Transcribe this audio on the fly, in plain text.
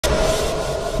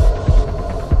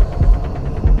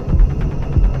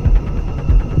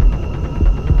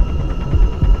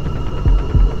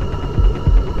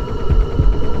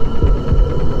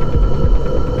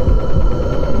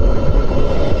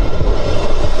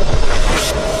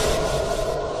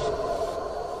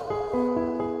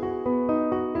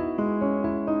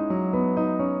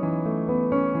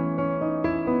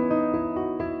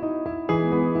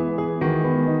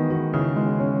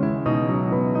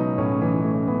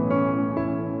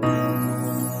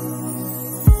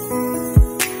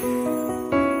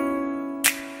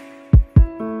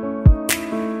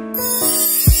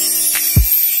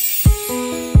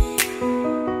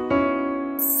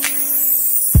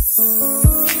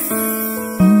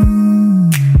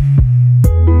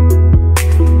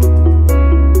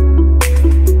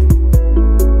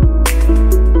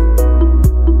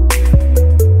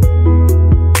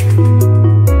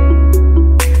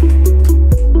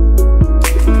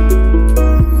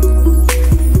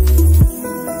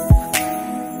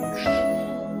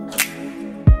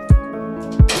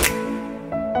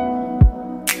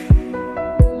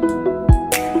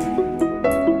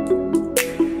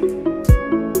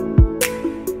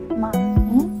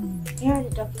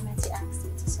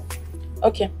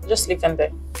Okay, just leave them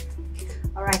there.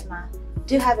 Alright, ma.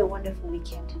 Do have a wonderful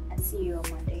weekend and see you on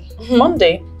Monday.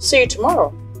 Monday? See you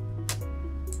tomorrow.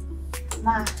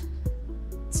 Ma,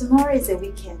 tomorrow is a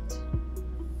weekend.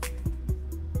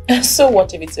 So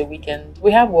what if it's a weekend?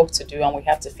 We have work to do and we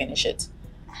have to finish it.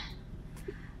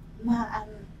 Ma, I'm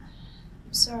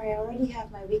sorry, I already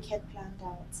have my weekend planned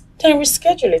out. Then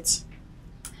reschedule it.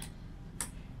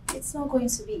 It's not going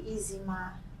to be easy, ma.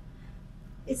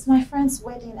 It's my friend's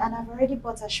wedding and I've already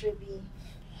bought ashwebi.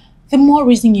 The more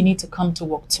reason you need to come to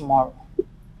work tomorrow.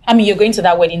 I mean, you're going to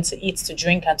that wedding to eat, to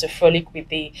drink, and to frolic with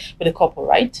the couple,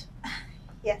 right?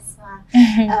 Yes,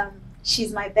 ma.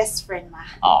 She's my best friend, ma.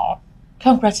 Oh,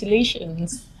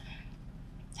 congratulations.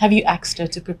 Have you asked her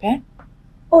to prepare?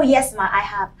 Oh, yes, ma, I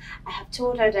have. I have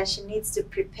told her that she needs to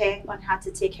prepare on how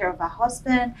to take care of her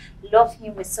husband, love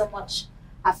him with so much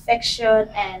affection,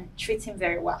 and treat him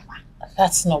very well, ma.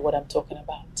 That's not what I'm talking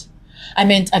about. I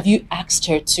meant, have you asked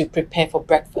her to prepare for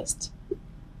breakfast?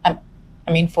 I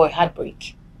mean, for a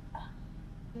heartbreak.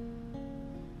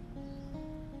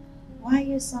 Why are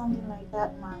you sounding like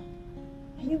that, ma?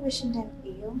 Are you wishing them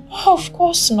ill? Oh, of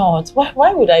course not.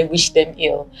 Why would I wish them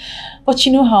ill? But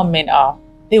you know how men are.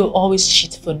 They will always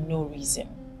cheat for no reason.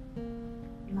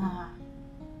 Ma,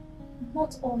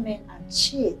 not all men are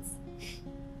cheats.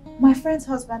 My friend's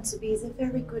husband-to-be is a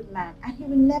very good man and he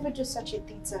will never do such a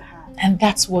thing to her. And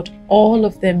that's what all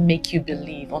of them make you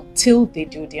believe until they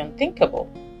do the unthinkable.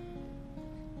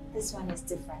 This one is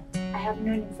different. I have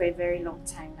known him for a very long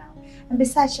time now. And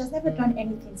besides, she has never done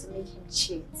anything to make him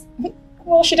cheat.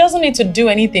 Well, she doesn't need to do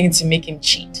anything to make him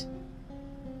cheat.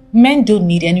 Men don't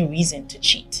need any reason to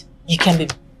cheat. You can be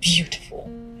beautiful.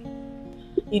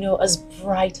 You know, as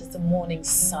bright as the morning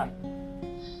sun.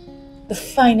 The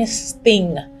finest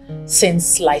thing since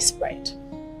sliced bread.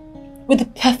 With the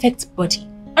perfect body.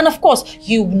 And of course,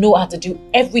 you know how to do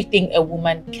everything a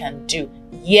woman can do.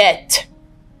 Yet,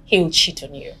 he'll cheat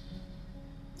on you.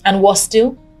 And worse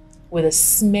still, with a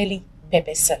smelly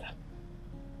pepper seller.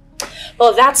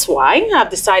 Well, that's why I've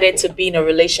decided to be in a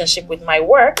relationship with my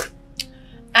work.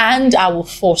 And I will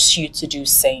force you to do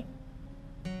same.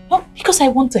 Well, because I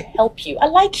want to help you. I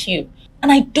like you.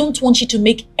 And I don't want you to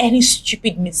make any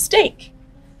stupid mistake.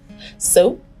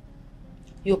 So,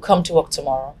 you'll come to work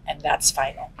tomorrow and that's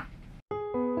final.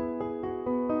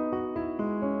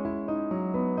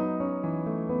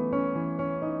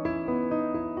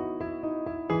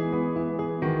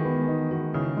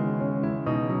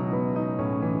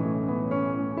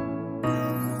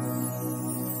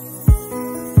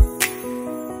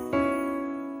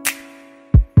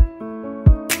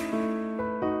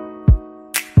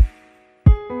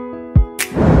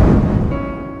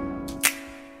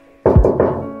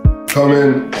 Come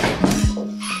in.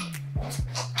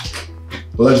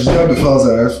 Well, did you have the files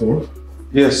I asked for?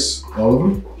 Yes. All of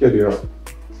them? Here they are.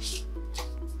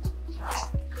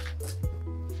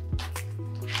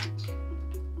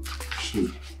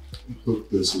 Shoot. Hook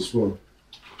this as well.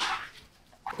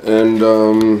 And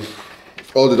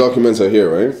all the documents are here,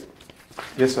 right?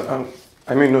 Yes, sir.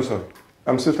 No, sir.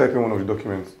 I'm still typing one of the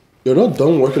documents. You're not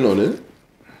done working on it?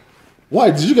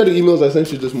 Why? Did you get the emails I sent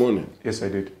you this morning? Yes, I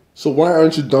did. So why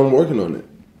aren't you done working on it?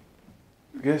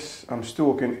 Yes, I'm still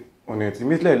working on it.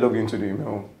 Immediately I logged into the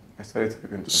email, I started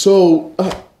typing. So,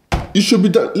 you should be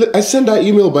done. I sent that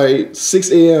email by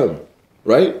 6 a.m.,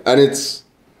 right? And it's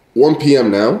 1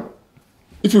 p.m. now.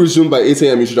 If you resume by 8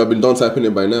 a.m., you should have been done typing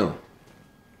it by now.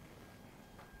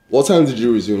 What time did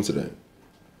you resume today?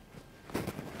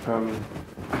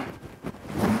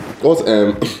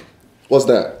 What's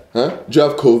that? Huh? Do you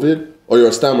have COVID or you're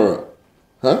a stammerer?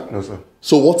 Huh? No, sir.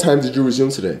 So what time did you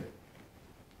resume today?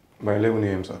 By 11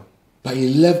 a.m., sir. By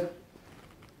 11?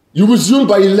 You resumed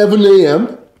by 11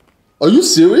 a.m.? Are you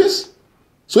serious?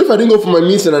 So if I didn't go for my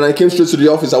meeting and I came straight to the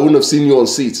office, I wouldn't have seen you on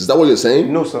seats. Is that what you're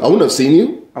saying? No, sir. I wouldn't have seen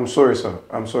you? I'm sorry, sir.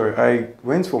 I'm sorry. I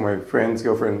went for my friend's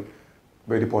girlfriend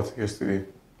birthday party yesterday.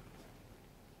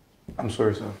 I'm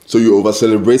sorry, sir. So you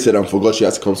over-celebrated and forgot she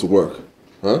had to come to work?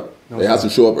 Huh? No, they had to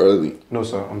show up early? No,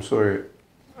 sir. I'm sorry.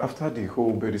 After the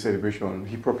whole birthday celebration,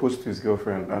 he proposed to his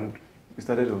girlfriend and we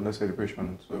started on that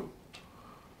celebration, so...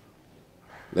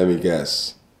 Let me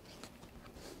guess.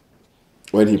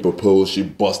 When he proposed, she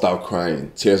burst out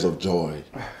crying, tears of joy.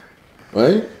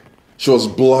 Right? She was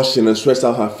blushing and stretched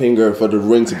out her finger for the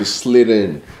ring to be slid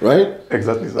in, right?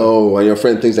 Exactly, sir. Oh, and your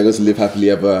friend thinks they're going to live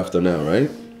happily ever after now, right?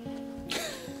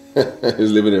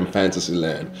 He's living in fantasy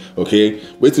land, okay?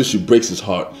 Wait till she breaks his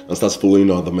heart and starts following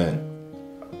other men.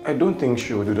 I don't think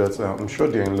she will do that, sir. I'm sure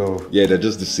they're in love. Yeah, they're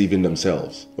just deceiving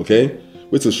themselves, okay?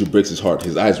 Wait till she breaks his heart.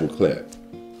 His eyes will clear.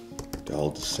 They're all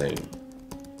the same.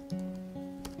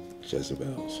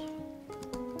 Jezebels.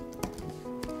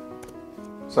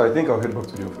 So I think I'll head back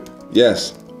to the office.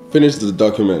 Yes. Finish the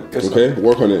document, yes, okay? Sir.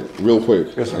 Work on it real quick.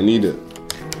 Yes, sir. I need it.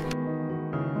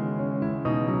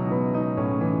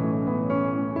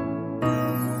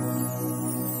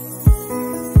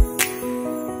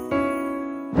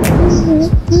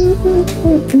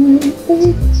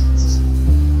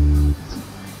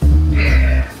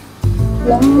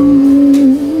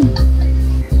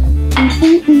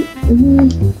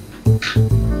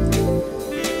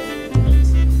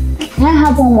 Can I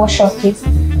have one more shot, please?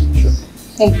 Sure.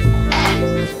 Thank you.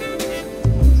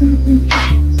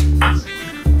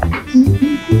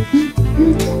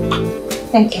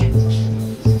 Thank you.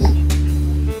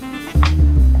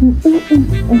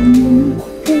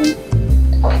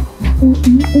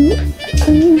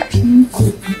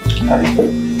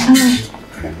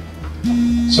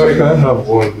 Sorry, can I have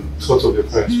one sort of your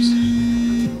friends?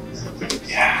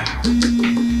 Yeah.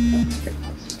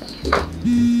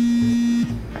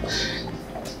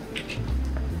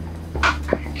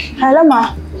 Hello,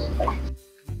 ma.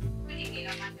 Good evening,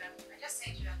 Amanda. I just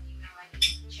sent you an email. I need to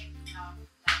check it now.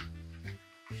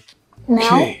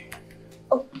 Now? Okay.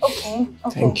 Oh, okay.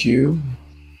 Thank you.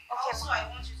 Also, I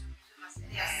want you to resume as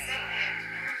they are 7 a.m.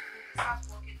 to start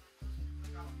working on the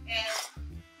program.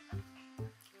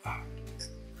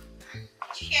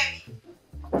 Did you hear me?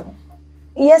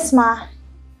 Yes, ma.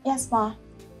 Yes, ma.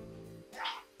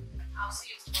 I'll see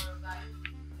you tomorrow.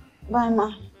 Bye. Bye,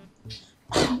 ma.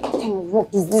 What kind of work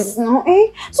is this now,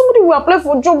 eh? Somebody will apply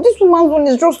for a job. This woman's one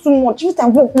is just too much. Every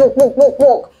time work.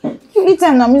 The only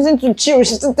time I'm using to chill,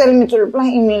 she's still telling me to reply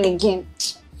email again.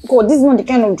 God, this is not the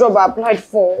kind of job I applied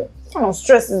for. What kind of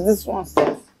stress is this one,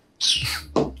 sir?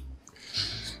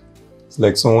 It's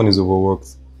like someone is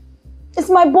overworked. It's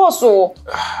my boss, oh.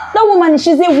 That woman,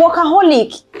 she's a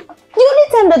workaholic. The only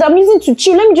time that I'm using to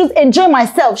chill, let me just enjoy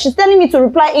myself. She's telling me to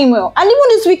reply email. And even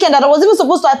this weekend that I was even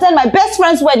supposed to attend my best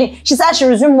friend's wedding, she said she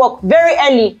resumed work very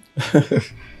early.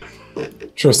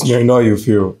 Trust me, I know how you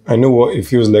feel. I know what it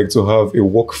feels like to have a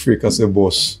work freak as a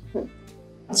boss.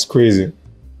 It's crazy.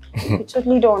 You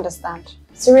totally don't understand.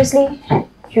 Seriously,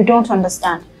 you don't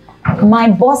understand. My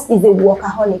boss is a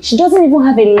workaholic. She doesn't even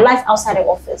have a life outside the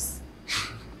office.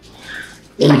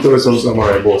 Let me tell you something about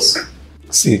my boss.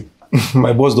 See,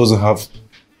 my boss doesn't have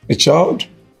a child,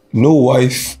 no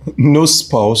wife, no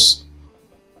spouse.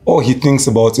 All he thinks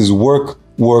about is work,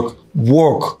 work,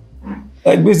 work.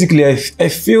 Like basically, I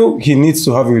feel he needs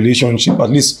to have a relationship, at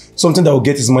least something that will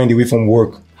get his mind away from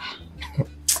work.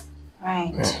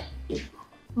 Right. I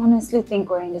honestly think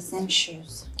we're in the same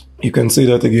shoes. You can say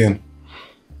that again.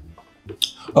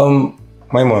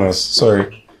 My manners,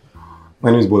 sorry.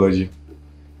 My name is Bolaji.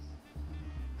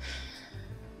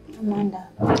 Amanda.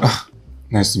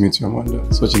 Nice to meet you,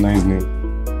 Amanda. Such a nice name.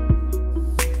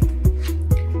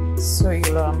 So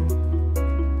you'll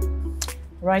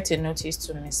write a notice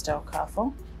to Mr.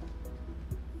 Okafor.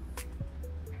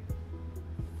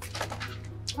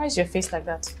 Why is your face like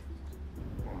that?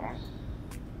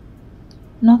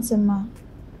 Nothing, ma.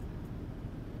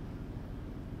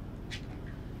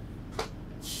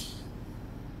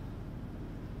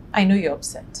 I know you're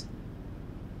upset.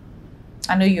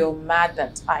 I know you're mad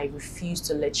that I refused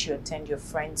to let you attend your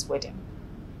friend's wedding.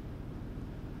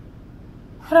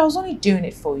 But I was only doing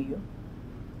it for you.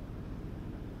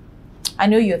 I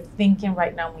know you're thinking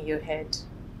right now in your head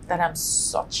that I'm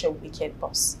such a wicked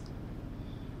boss.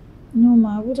 No,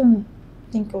 ma, I wouldn't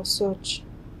think of such.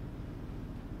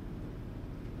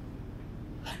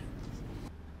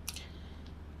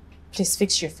 Please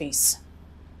fix your face.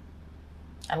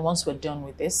 And once we're done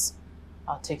with this,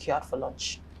 I'll take you out for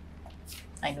lunch.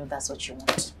 I know that's what you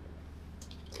want.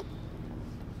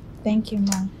 Thank you,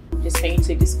 ma. Please can you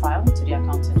take this file to the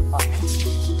accounting department?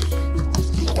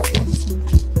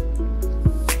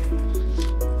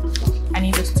 I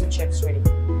need those 2 checks ready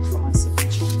for my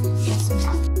signature. Yes,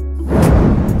 ma'am.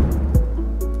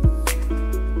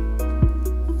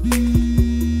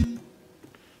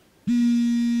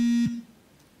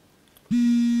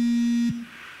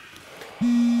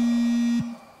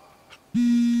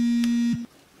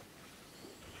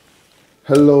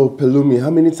 Hello, Pelumi. How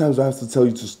many times do I have to tell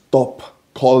you to stop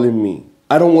calling me?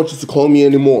 I don't want you to call me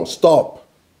anymore. Stop.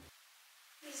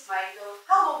 Please, my love,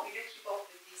 how long will you keep up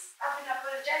with this? I've been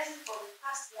apologizing for the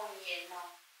past 1 year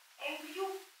now. And will you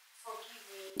forgive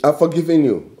me? I've forgiven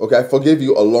you. Okay, I forgave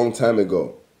you a long time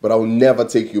ago. But I will never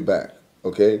take you back.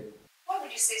 Okay? Why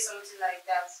would you say something like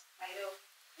that, my love?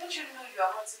 Don't you know you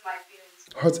are hurting my feelings?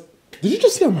 Hurt? Did you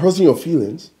just say I'm hurting your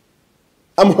feelings?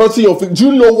 I'm hurting your feelings. Do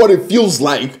you know what it feels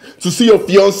like to see your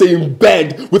fiancé in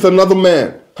bed with another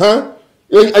man? Huh?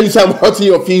 And you say I'm hurting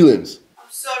your feelings. I'm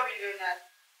sorry, Leonard.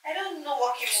 I don't know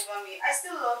what came over me. I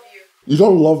still love you. You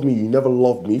don't love me, you never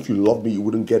loved me. If you loved me, you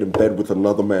wouldn't get in bed with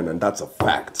another man, and that's a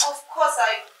fact. Of course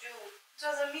I do. It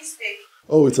was a mistake.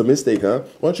 Oh, it's a mistake, huh?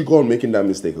 Why don't you go on making that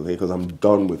mistake, okay? Because I'm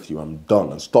done with you. I'm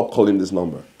done. And stop calling this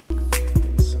number.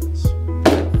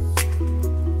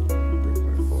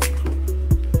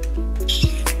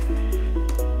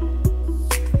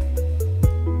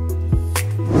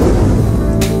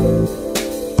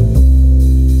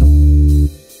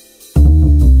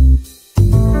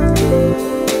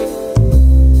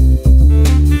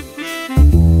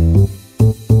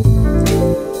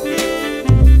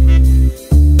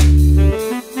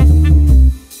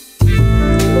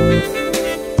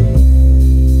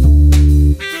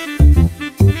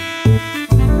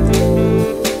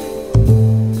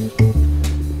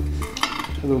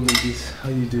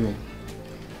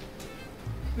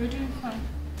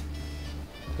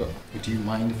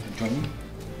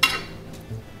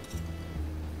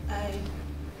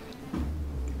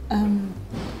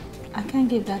 I can't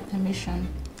give that permission.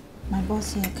 My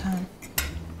boss here can.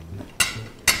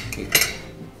 Okay.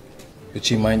 Would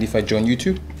you mind if I join you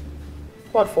too?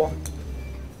 What for?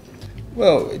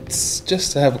 Well, it's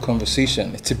just to have a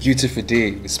conversation. It's a beautiful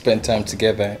day. We spend time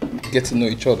together, get to know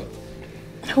each other.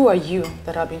 Who are you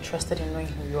that I'll be interested in knowing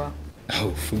who you are?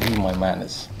 Oh, forgive my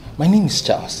manners. My name is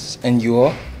Charles, and you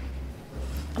are?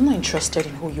 I'm not interested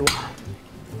in who you are.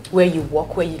 Where you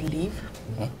work, where you live,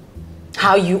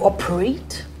 how you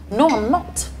operate. No, I'm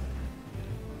not.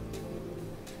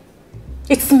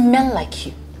 It's men like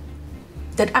you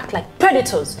that act like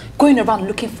predators, going around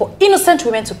looking for innocent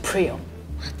women to prey on.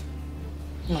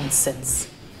 Nonsense.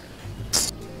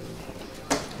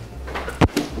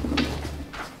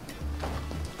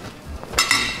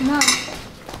 No.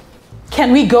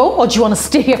 Can we go, or do you want to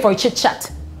stay here for a chit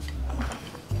chat?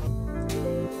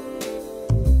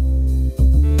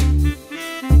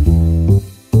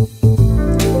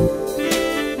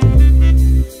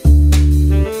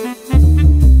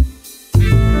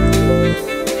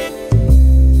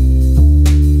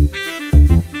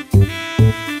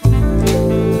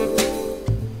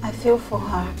 For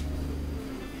her.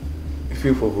 You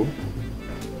feel for who?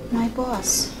 My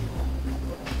boss.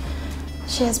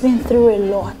 She has been through a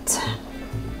lot.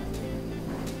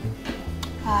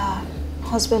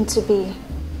 Husband to be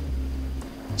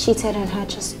cheated on her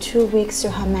just 2 weeks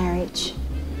to her marriage.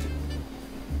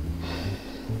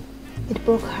 It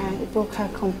broke her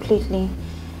completely.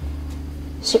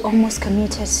 She almost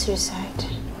committed suicide.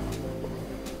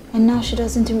 And now she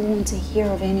doesn't even want to hear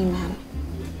of any man.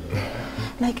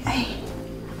 Like,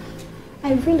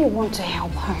 I really want to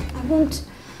help her. I want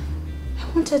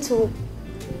her to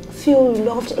feel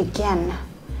loved again.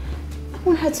 I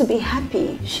want her to be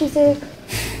happy. She's a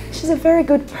very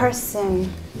good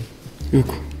person. Look,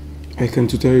 I can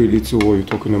totally relate to what you're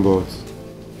talking about.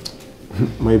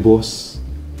 My boss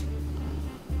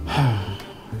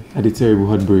had a terrible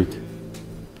heartbreak.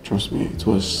 Trust me, it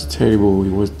was terrible. He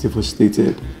was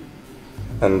devastated.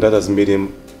 And that has made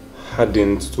him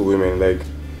hardened to women. Like,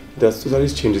 that's totally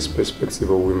changed his perspective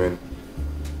of women.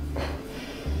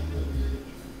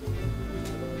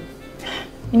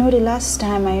 You know, the last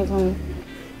time I even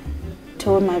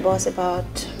told my boss about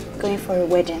going for a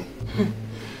wedding,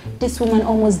 this woman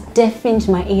almost deafened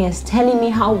my ears, telling me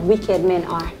how wicked men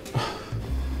are.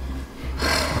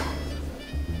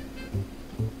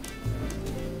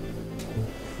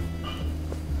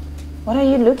 What are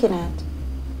you looking at?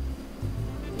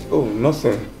 Oh,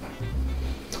 nothing.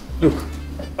 Look,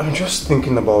 I'm just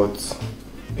thinking about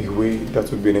a way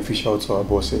that would be beneficial to our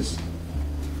bosses.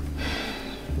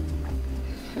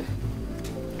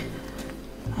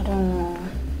 I don't know.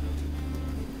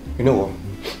 You know what?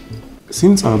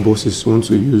 Since our bosses want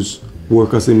to use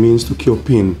work as a means to cure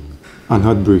pain and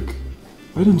heartbreak,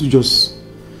 why don't you just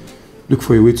look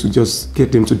for a way to just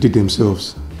get them to date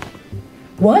themselves?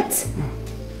 What?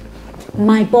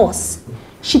 My boss?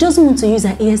 She doesn't want to use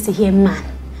her ears to hear man.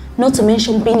 Not to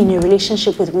mention being in a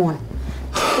relationship with one.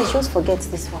 Please just forget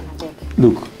this one, I beg.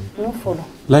 Look. No follow.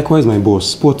 Likewise, my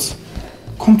boss, but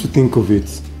come to think of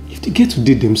it, if they get to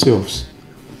date themselves,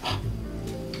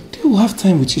 they will have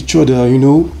time with each other, you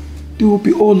know. They will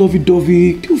be all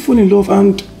lovey-dovey, they will fall in love,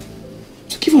 and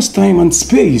to give us time and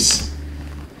space.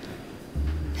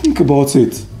 Think about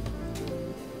it.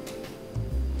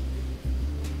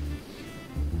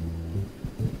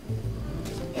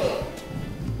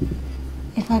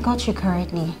 If I got you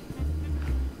correctly,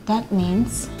 that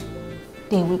means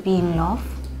they will be in love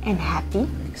and happy.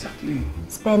 Exactly.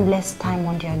 Spend less time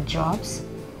on their jobs,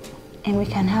 and we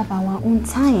can have our own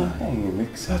time.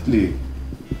 Exactly.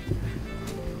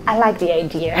 I like the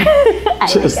idea. I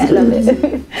love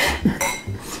it.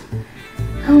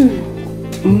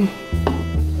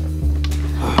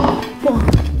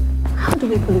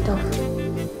 pull it off.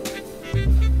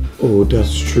 Oh,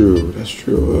 that's true. That's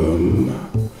true.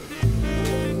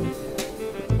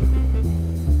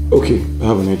 Okay, I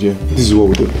have an idea. This is what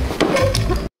we do.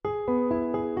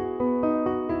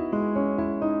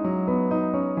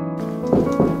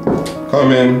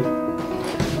 Come in.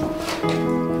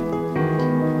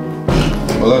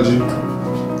 Balaji.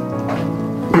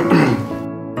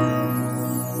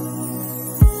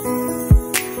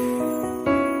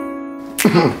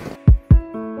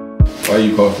 Why are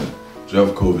you coughing? Do you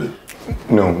have COVID?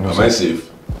 No. Am I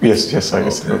safe? Yes, I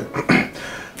guess. Okay.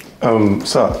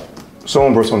 Sir,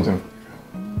 someone brought something.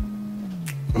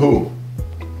 Who?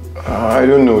 I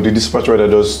don't know. The dispatch rider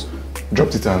just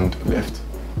dropped it and left.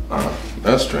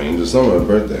 That's strange. It's not my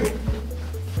birthday.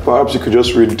 Perhaps you could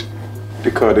just read the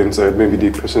card inside. Maybe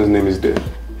the person's name is there.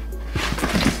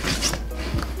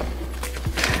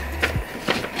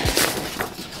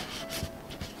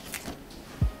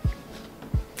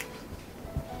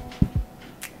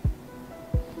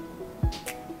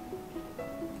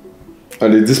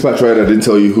 And the dispatch rider didn't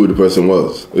tell you who the person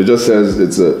was. It just says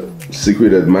it's a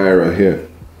secret admirer here.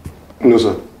 No,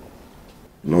 sir.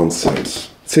 Nonsense.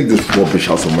 Take this rubbish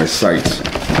out of my sight.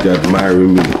 They're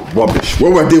admiring me. Rubbish.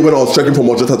 Where were they when I was trekking from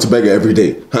Ojota to Bega every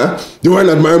day? Huh? They weren't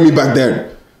admiring me back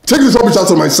then. Take this rubbish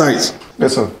out of my sight.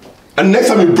 Yes, sir. And next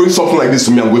time you bring something like this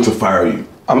to me, I'm going to fire you.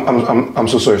 I'm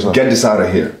so sorry, sir. Get this out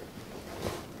of here.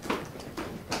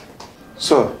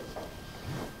 Sir,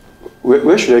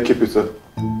 where should I keep it, sir?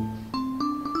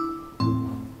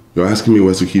 You're asking me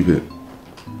where to keep it?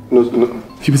 No.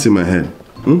 Keep it in my head.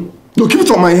 No, keep it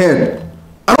on my head.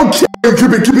 I don't care.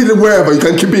 Keep it wherever. You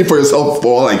can keep it for yourself for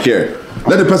all I care.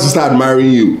 Let the person start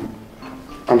admiring you.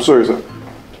 I'm sorry, sir.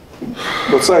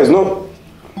 But sir, it's not...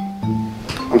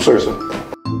 I'm sorry, sir.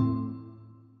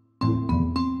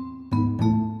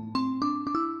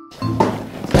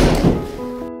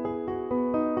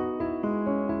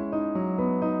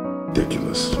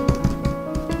 Ridiculous.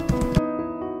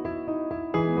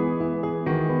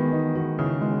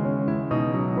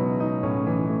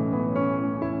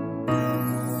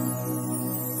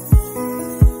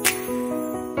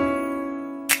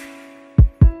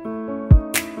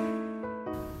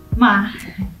 Ma.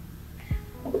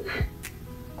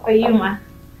 For you, Ma.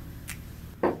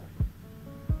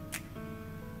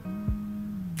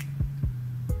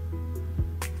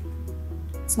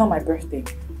 It's not my birthday.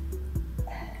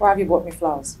 Why have you bought me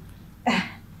flowers?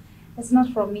 It's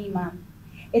not from me, ma'am.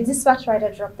 A dispatch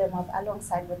rider dropped them off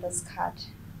alongside with this card.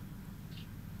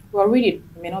 Well, read it.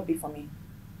 It may not be for me.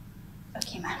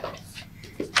 Okay, ma'am.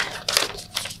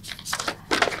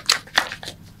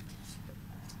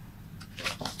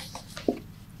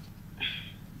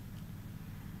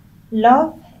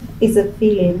 Love is a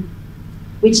feeling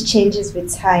which changes with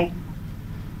time.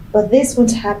 But this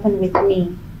won't happen with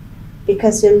me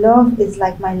because your love is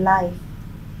like my life.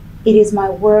 It is my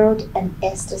world and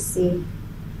ecstasy.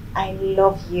 I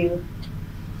love you,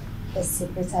 the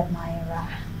secret admirer.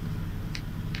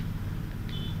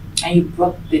 And you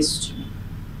brought this to me.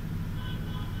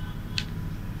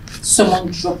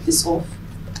 Someone dropped this off.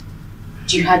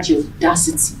 You had the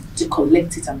audacity to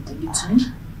collect it and bring it to me?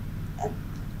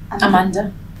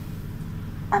 Amanda?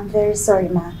 I'm very sorry,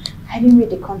 ma. I didn't read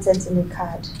the content in the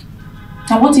card.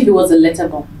 And what if it was a letter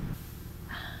bomb?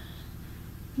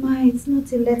 Ma, it's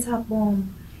not a letter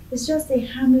bomb. It's just a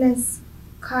harmless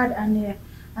card and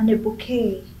a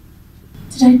bouquet.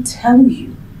 Did I tell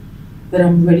you that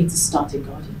I'm ready to start a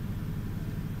garden?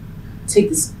 Take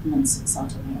this nonsense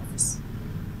out of my office.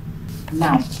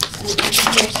 Now. I'm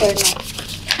very sorry,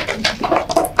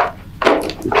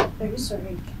 ma. Very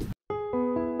sorry.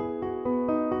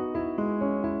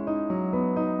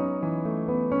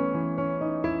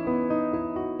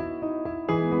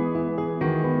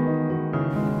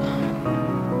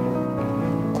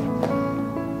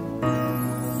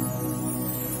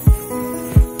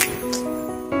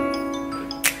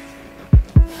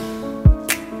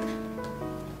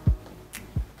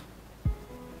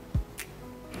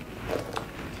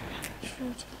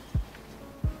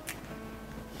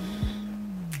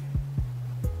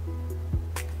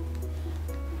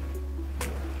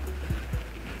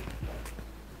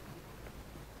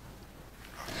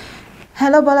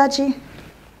 Hello, Balaji.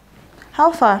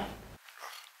 How far?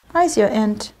 How is your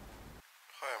end?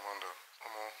 Hi, Amanda.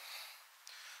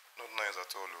 Not nice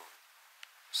at all.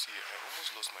 See, I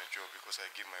almost lost my job because I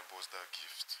gave my boss that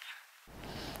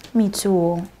gift. Me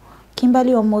too.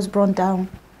 Kimberly almost brought down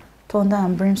thunder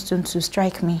and brimstone to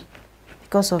strike me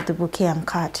because of the bouquet and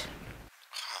card.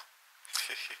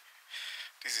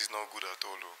 This is not good at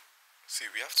all. See,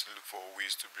 we have to look for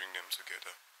ways to bring them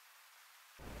together.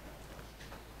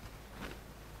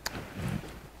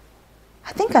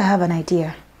 I think I have an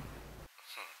idea.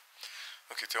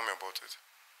 Okay, tell me about it.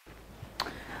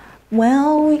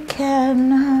 Well, we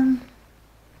can...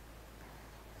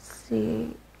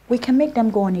 see... We can make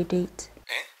them go on a date.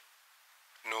 Eh?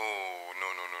 No.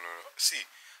 See,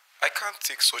 I can't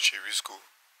take such a risk.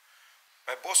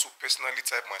 My boss will personally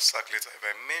type my sack letter if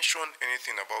I mention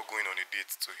anything about going on a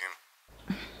date to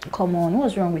him. Come on,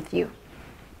 what's wrong with you?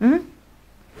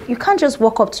 You can't just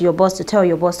walk up to your boss to tell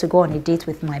your boss to go on a date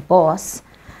with my boss.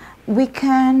 We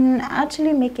can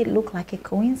actually make it look like a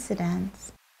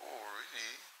coincidence. Oh,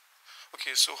 really?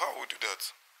 Okay, so how would we do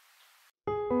that?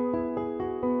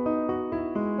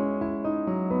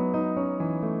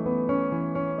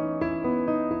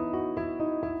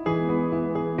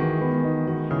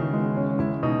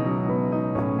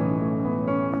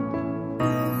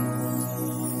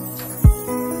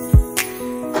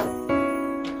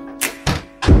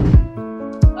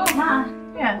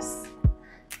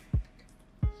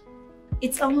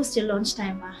 It's almost your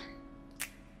lunchtime, Ma.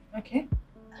 Okay.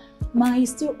 Ma, you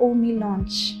still owe me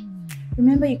lunch.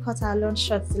 Remember you cut our lunch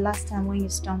short the last time when you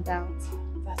stormed out?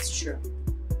 That's true.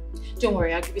 Don't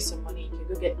worry, I'll give you some money. You can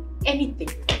go get anything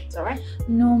you want, alright?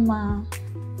 No, Ma.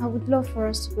 I would love for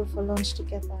us to go for lunch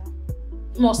together.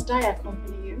 Must I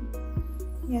accompany you?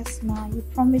 Yes, Ma. You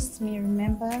promised me,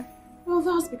 remember? Well,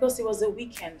 that's because it was a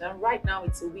weekend, and right now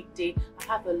it's a weekday. I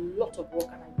have a lot of work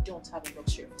and I don't have a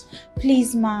luxury of time.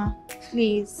 Please, Ma.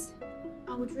 Please.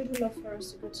 I would really love for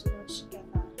us to go to lunch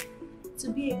together. It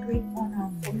would be a great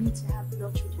honor for me to have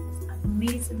lunch with this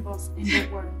amazing boss in the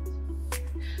world.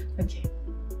 Okay.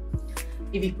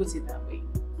 If you put it that way,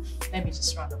 let me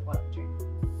just round up what I'm doing.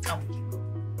 And we can go.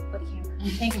 Okay, Ma.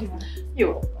 Thank you, Ma.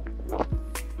 You're welcome.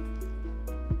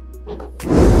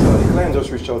 The client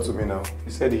just reached out to me now.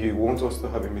 He said he wants us to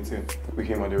have a meeting with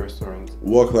him at the restaurant.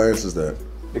 What clients is that?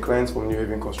 The client's from New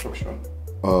Haven Construction.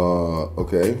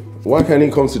 Okay. Why can't he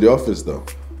come to the office though?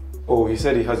 Oh, he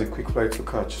said he has a quick flight to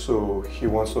catch, so he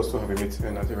wants us to have a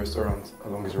meeting at the restaurant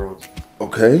along his road.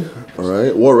 Okay,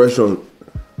 alright. What restaurant?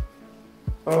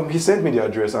 He sent me the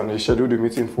address and he scheduled the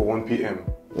meeting for 1 p.m.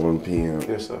 1 p.m.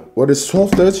 Yes, sir. What, it's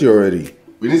 12:30 already?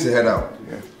 We need to head out.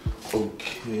 Yeah.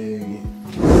 Okay.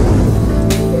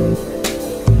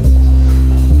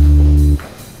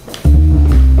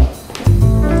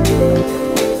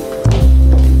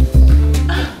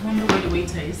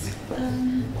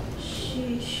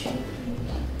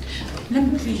 Let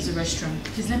me please the restroom.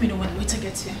 Please let me know when the waiter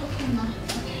gets here. Okay, Ma.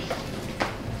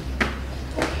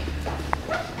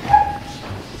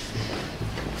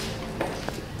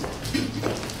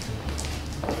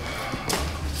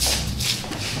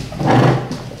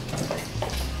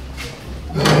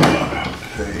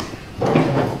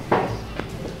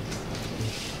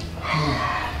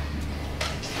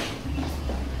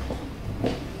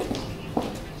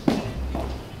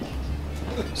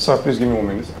 Sir, please give me 1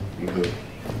 minute. Okay.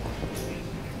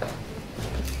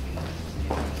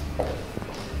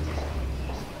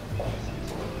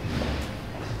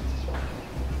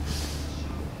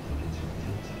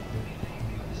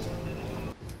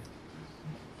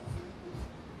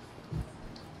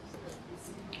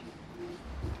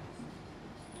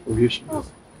 Oh, here she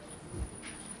is.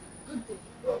 Good day.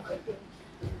 Good day.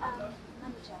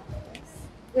 Manager,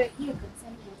 we're here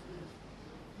concerning what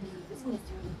we business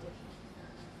during the day.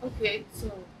 Okay, so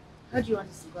how do you want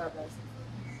us to go about it?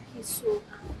 Okay, so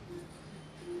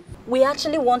we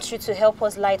actually want you to help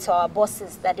us lie to our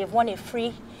bosses that they've won a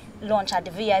free lunch at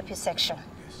the VIP section.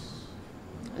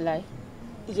 Lie?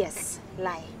 Yes,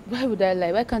 lie. Why would I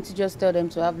lie? Why can't you just tell them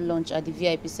to have lunch at the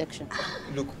VIP section?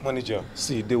 Look, manager,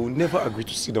 see, they will never agree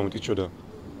to sit down with each other.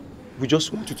 We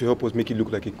just want you to help us make it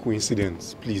look like a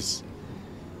coincidence, please.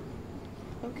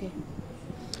 Okay.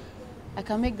 I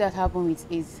can make that happen with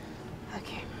ease.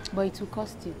 Okay. But it will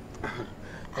cost you.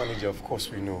 Manager, of course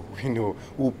we know. We know.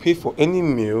 We'll pay for any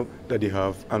meal that they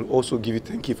have and also give you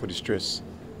 10K for the stress.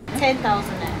 10,000.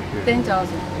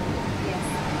 10,000?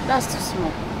 Yes. That's too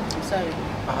small. I'm sorry.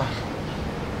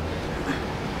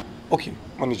 Okay,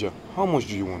 manager, how much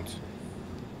do you want?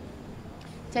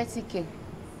 30K.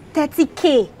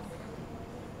 30K?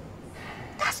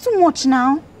 That's too much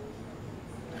now.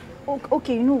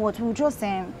 Okay, you know what? We'll just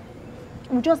add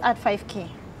 5K.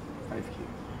 5K.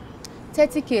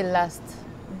 30K last.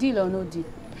 Deal or no deal?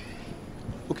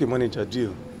 Okay, manager,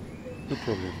 deal. No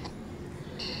problem.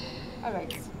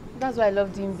 Alright. That's why I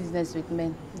love doing business with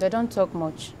men. They don't talk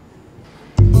much.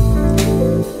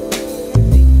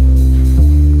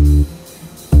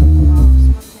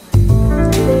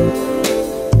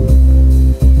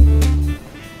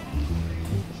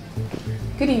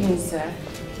 Good evening, sir.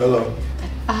 Hello.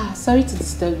 Sorry to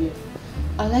disturb you.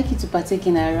 I'd like you to partake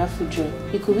in our raffle draw.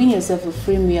 You could win yourself a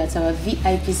free meal at our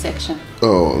VIP section.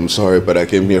 Oh, I'm sorry, but I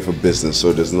came here for business,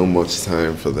 so there's no much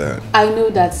time for that. I know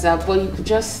that, sir, but you could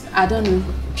just, I don't know,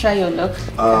 try your luck.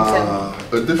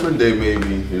 A different day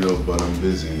maybe, you know, but I'm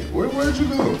busy. Where'd you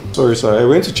go? Sorry, sir. I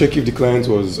went to check if the client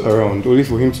was around, only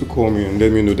for him to call me and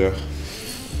let me know that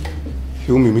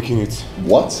he won't be making it.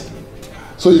 What?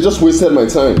 So you just wasted my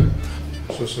time?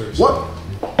 So sorry, sir. What?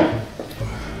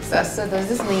 So does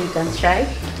this mean you can try?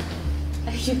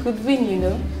 You could win, you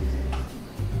know.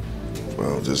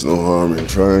 Well, there's no harm in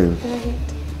trying. Right.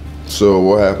 So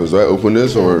what happens? Do I open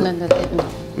this or? No.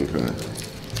 Okay.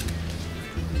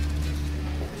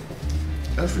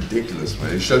 That's ridiculous,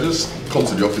 man. You should just come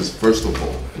to the office first of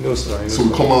all. No, sir. So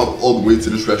we come out all the way to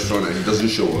this restaurant and he doesn't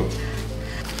show up.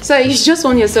 So you just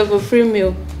won yourself a free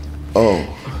meal.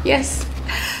 Oh. Yes.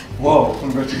 Wow,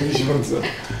 congratulations, sir.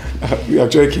 We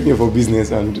actually came here for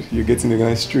business and you're getting the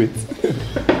nice treat.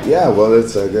 Yeah, well,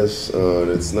 I guess,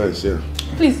 it's nice, yeah.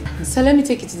 Please, so let me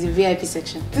take you to the VIP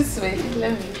section. This way,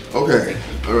 let me. Okay,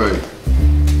 all right.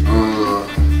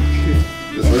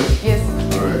 This way? Yes.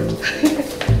 All right.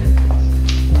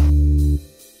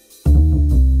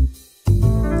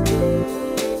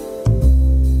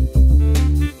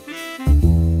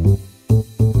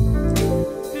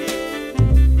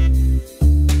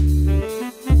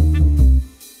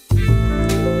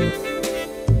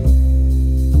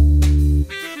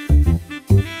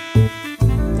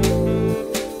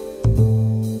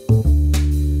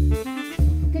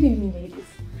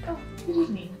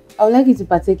 I would like you to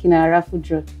partake in our raffle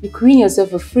draw. You could win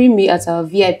yourself a free meal at our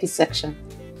VIP section.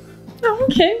 Oh,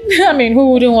 okay. I mean,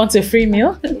 who wouldn't want a free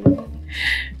meal?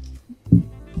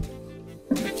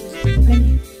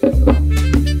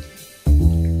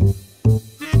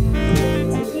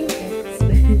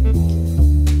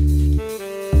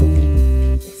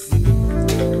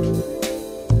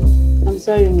 I'm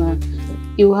sorry, ma.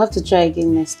 You will have to try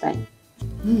again next time.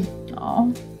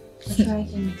 Oh. I'll try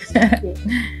again next time.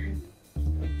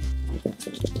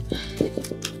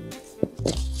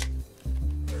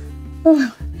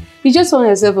 Oh, you just won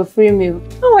yourself a free meal.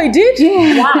 Oh, I did?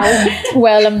 Yeah. Wow.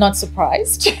 Well, I'm not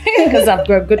surprised because I've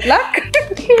got good luck.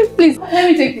 Please,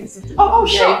 let me take this. Oh,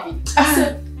 sure.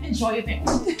 Enjoy your thing.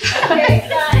 Okay,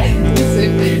 bye.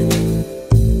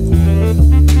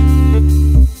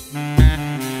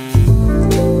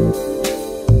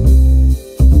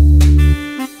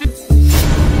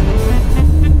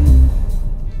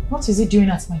 What is he doing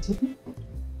at my table?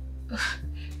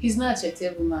 He's not at your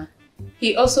table, ma.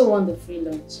 He also won the free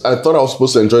lunch. I thought I was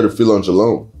supposed to enjoy the free lunch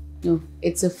alone. No,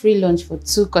 it's a free lunch for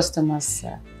 2 customers,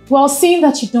 sir. Well, seeing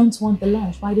that you don't want the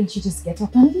lunch, why don't you just get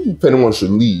up and leave? If anyone should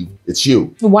leave, it's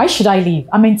you. Why should I leave?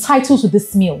 I'm entitled to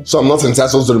this meal. So I'm not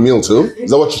entitled to the meal too?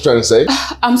 Is that what you're trying to say?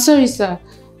 I'm sorry, sir.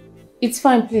 It's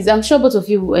fine, please. I'm sure both of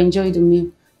you will enjoy the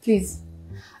meal. Please,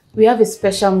 we have a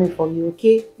special meal for you,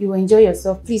 okay? You will enjoy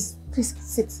yourself. Please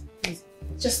sit. Please.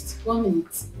 Just 1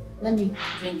 minute. Let me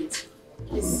bring it.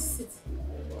 Please sit.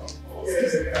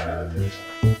 Excuse me.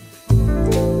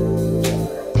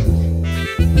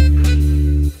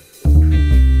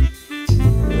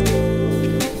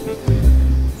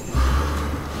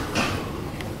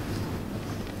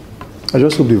 I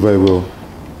just hope they vibe well.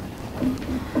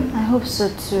 I hope so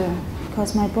too,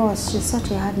 because my boss, she's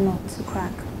such a hard nut to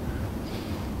crack.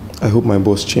 I hope my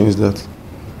boss changed that.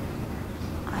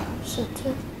 I hope so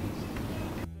too.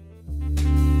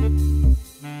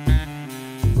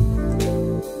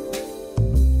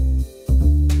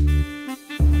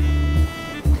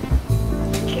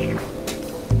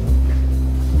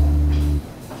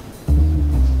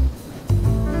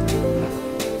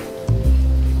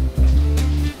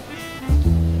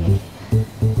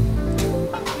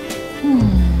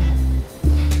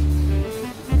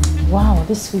 Wow,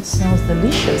 this sweet smells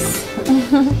delicious.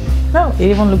 No, it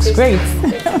even looks great.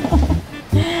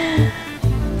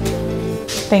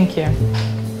 Thank you.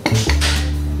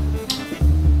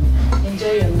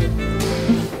 Enjoy your meal.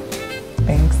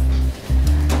 Thanks.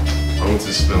 I want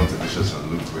to smell delicious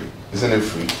and look great. Isn't it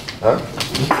free? Huh?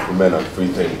 For men are free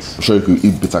things. I'm sure you could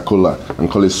eat bitter cola and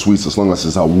call it sweet as long as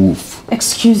it's a wolf.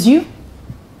 Excuse you?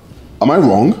 Am I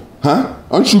wrong? Huh?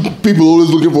 Aren't you people always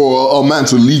looking for a man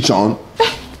to leech on?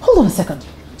 Hold on a second.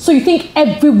 So you think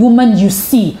every woman you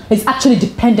see is actually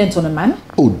dependent on a man?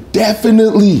 Oh,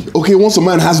 definitely. Okay, once a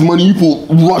man has money, people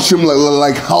rush him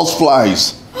like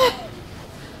houseflies.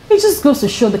 It just goes to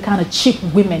show the kind of cheap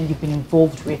women you've been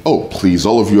involved with. Oh, please,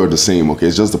 all of you are the same, okay?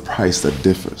 It's just the price that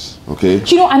differs, okay?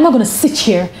 You know, I'm not going to sit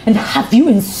here and have you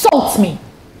insult me.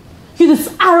 You're this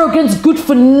arrogant,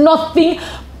 good-for-nothing,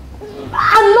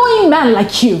 annoying man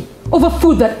like you over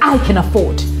food that I can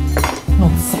afford.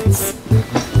 Nonsense.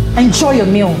 Enjoy your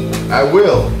meal. I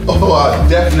will. Oh, I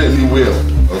definitely will.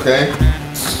 Okay?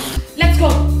 Let's go.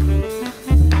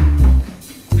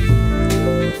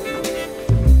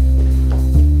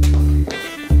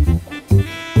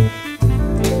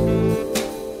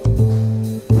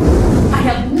 I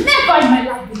have never in my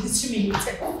life been this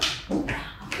humiliated. What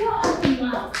happened,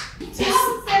 ma? You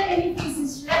haven't said anything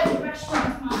since you left the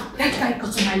restaurant, ma. That guy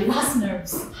got on my last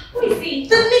nerves. Who is he?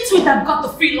 The little that got the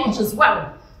free lunch as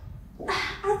well.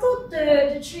 I thought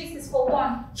the treat is for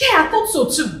one. Yeah, I thought so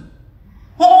too.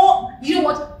 Oh, you know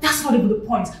what? That's not even the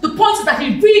point. The point is that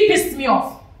he really pissed me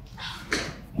off.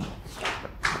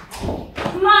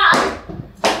 Ma!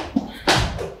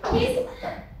 Please,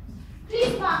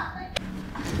 ma.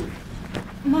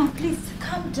 Ma, please,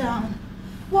 calm down.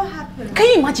 What happened? Can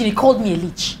you imagine he called me a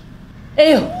leech?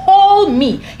 A whole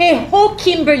me, a whole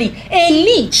Kimberly, a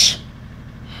leech.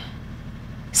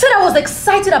 Said I was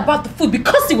excited about the food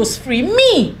because it was free.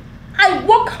 Me! I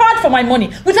work hard for my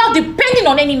money without depending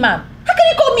on any man. How can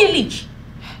he call me a leech?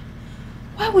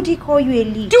 Why would he call you a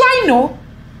leech? Do I know?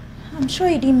 I'm sure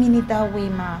he didn't mean it that way,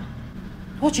 ma.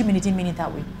 What do you mean he didn't mean it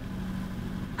that way?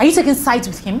 Are you taking sides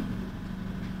with him?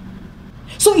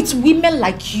 So it's women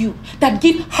like you that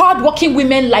give hard-working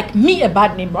women like me a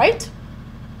bad name, right?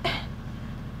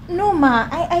 No, ma.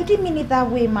 I didn't mean it that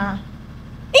way, ma.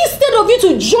 Instead of you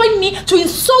to join me to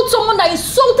insult someone that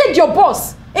insulted your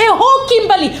boss, a whole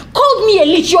Kimberly called me a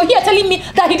leech, you're here telling me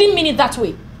that he didn't mean it that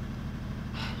way.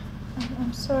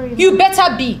 I'm sorry, You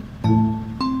better be.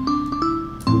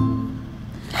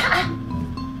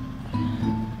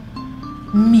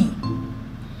 Me.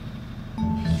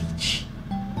 Leech.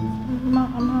 Ma,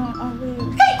 I will.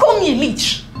 Can you call me a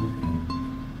leech?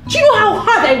 Do you know how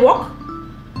hard I work?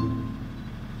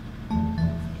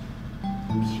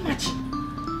 Can you imagine?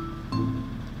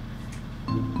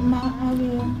 Ma, I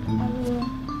will.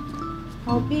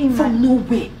 I'll be in From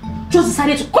nowhere, just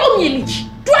decided to call me a leech.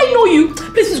 Do I know you?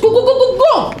 Please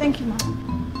go. Thank you, ma.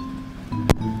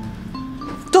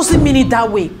 Doesn't mean it that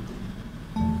way.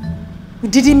 We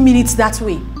didn't mean it that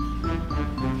way.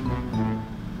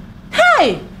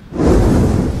 Hey!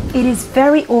 It is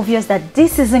very obvious that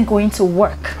this isn't going to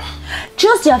work.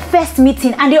 Just their first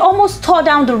meeting and they almost tore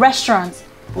down the restaurant.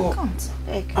 Well,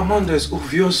 Amanda, it's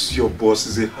obvious your boss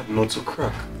is a hard nut to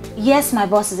crack. Yes, my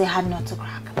boss is a hard nut to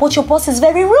crack. But your boss is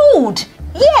very rude.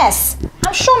 Yes,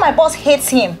 I'm sure my boss hates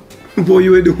him. But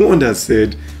you were the one that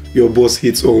said your boss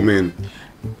hates all men.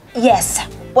 Yes,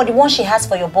 but the one she has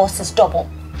for your boss is double.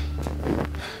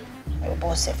 Your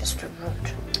boss is too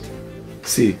rude.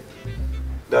 See,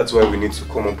 that's why we need to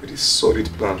come up with a solid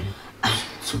plan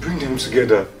to bring them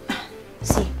together.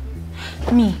 See,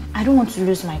 me, I don't want to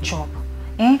lose my job.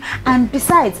 And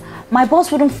besides, my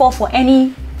boss wouldn't fall for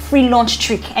any free lunch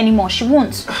trick anymore. She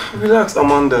won't. Relax,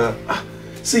 Amanda.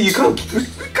 See, we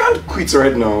can't quit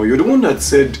right now. You're the one that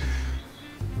said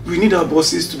we need our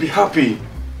bosses to be happy.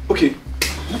 Okay,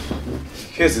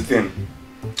 here's the thing.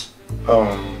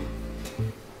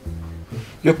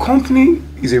 Your company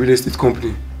is a real estate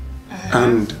company,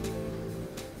 and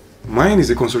mine is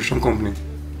a construction company.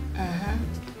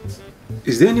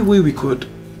 Is there any way we could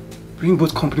bring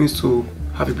both companies to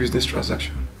have a business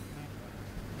transaction?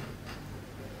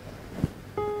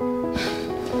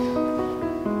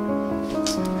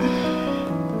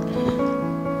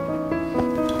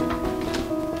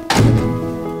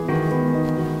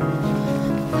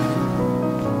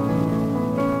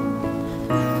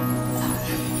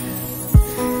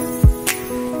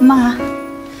 Ma,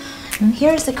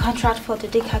 here is the contract for the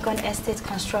Dikagon Estate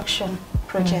construction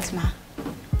project, ma.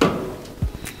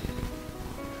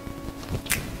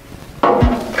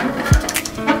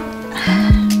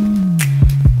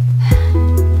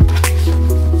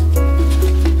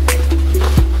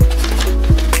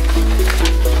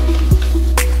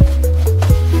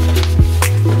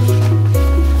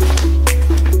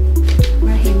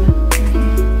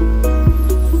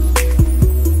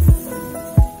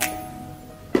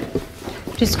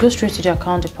 Please go straight to the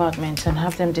account department and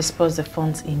have them disperse the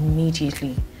funds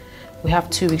immediately. We have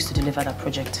 2 weeks to deliver that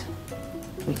project.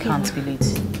 We can't be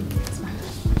late.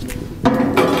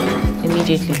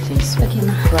 Immediately, please. Okay,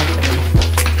 ma. Right away.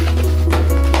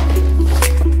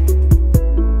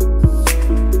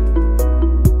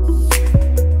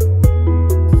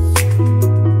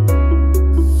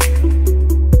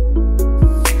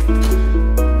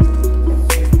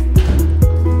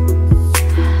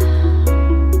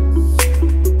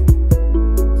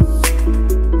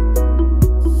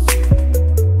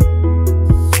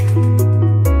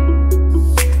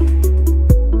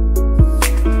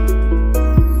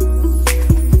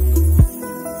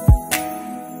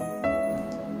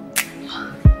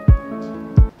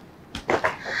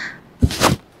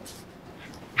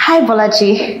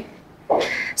 Bolaji.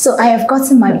 So I have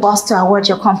gotten my boss to award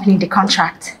your company the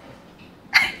contract.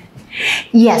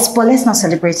 Yes, but let's not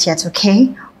celebrate yet,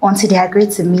 okay? Until they agree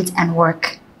to meet and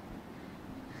work.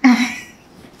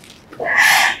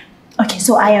 Okay,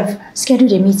 so I have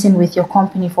scheduled a meeting with your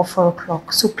company for 4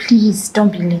 o'clock. So please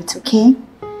don't be late, okay?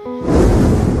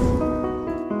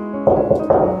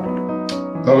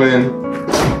 Come in.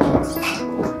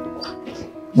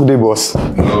 Good day, boss.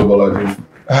 Hello, Bolaji.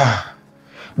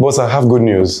 Boss, I have good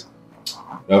news.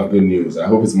 You have good news. I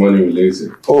hope it's money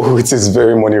related. Oh, it is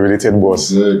very money related,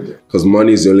 boss. Good. Because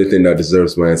money is the only thing that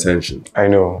deserves my attention. I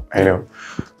know.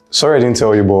 Sorry I didn't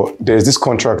tell you, but there's this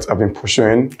contract I've been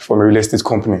pursuing from a real estate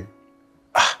company.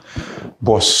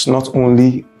 Boss, not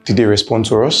only did they respond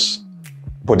to us,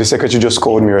 but the secretary just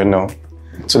called me right now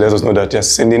to let us know that they're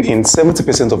sending in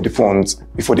 70% of the funds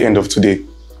before the end of today.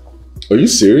 Are you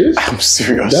serious? I'm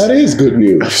serious. That is good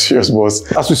news. I'm serious, boss.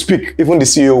 As we speak, even the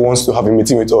CEO wants to have a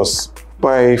meeting with us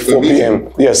by 4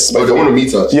 p.m. Yes. Oh, they want to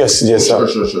meet us? Yes, sir.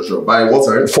 Sure. By what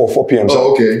time? 4 p.m. sir.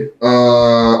 Oh, okay.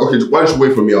 Okay, why don't you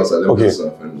wait for me outside? Let me do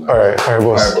stuff. And, all right,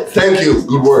 boss. All right, thank you.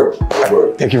 Good work.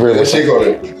 Thank you very much. Shake on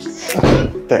it.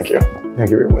 Thank you. Thank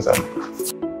you very much, sir.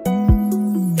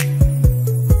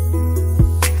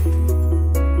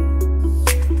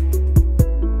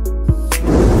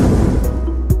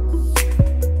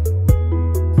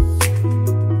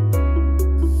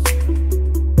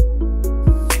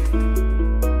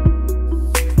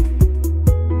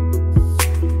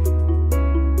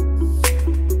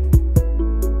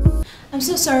 I'm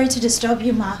so sorry to disturb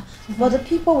you, ma, but the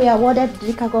people we awarded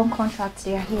the Likagon contract,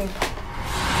 they are here.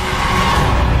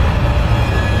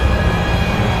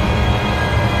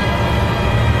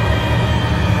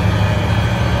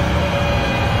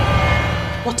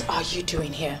 What are you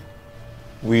doing here?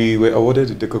 We were awarded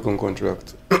the Dekokon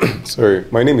contract. Sorry,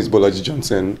 my name is Bolaji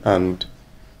Johnson, and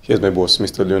here's my boss,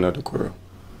 Mr. Leonardo Koro.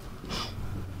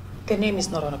 The name is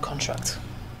not on a contract.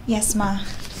 Yes, ma.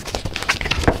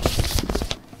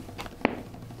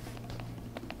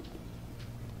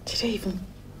 Did they even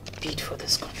bid for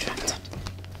this contract?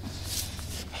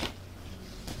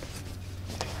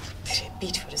 Did they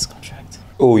bid for this contract?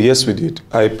 Oh, yes, we did.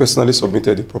 I personally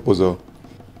submitted the proposal.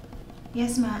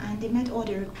 Yes, ma, and they met all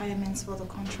the requirements for the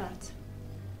contract.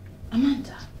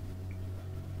 Amanda,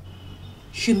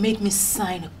 you made me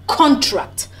sign a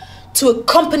contract to a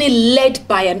company led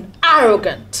by an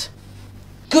arrogant,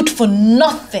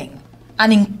 good-for-nothing,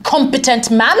 and incompetent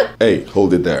man? Hey,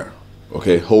 hold it there.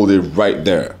 Okay, hold it right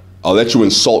there. I'll let you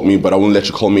insult me, but I won't let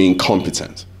you call me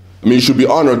incompetent. I mean, you should be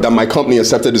honored that my company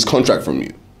accepted this contract from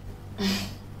you.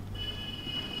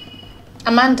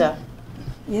 Amanda.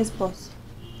 Yes, boss.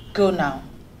 Go now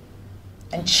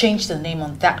and change the name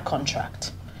on that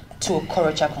contract to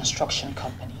Okorocha Construction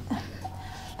Company.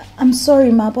 I'm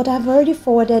sorry, ma, but I've already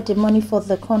forwarded the money for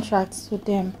the contract to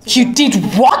them. You did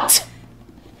what?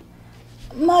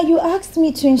 Ma, you asked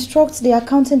me to instruct the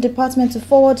accounting department to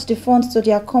forward the funds to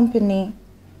their company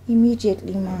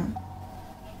immediately, ma.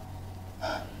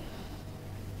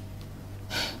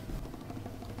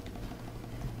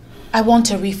 I want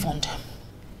a refund.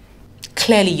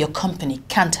 Clearly, your company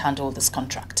can't handle this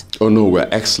contract. Oh no, we're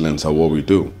excellent at what we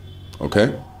do,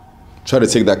 okay? Try to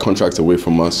take that contract away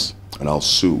from us and I'll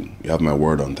sue. You have my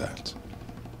word on that.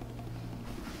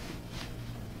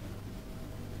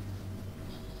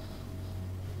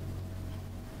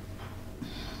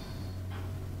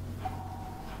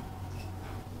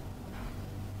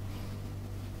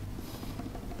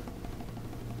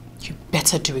 You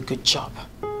better do a good job.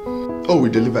 Oh, we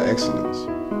deliver excellence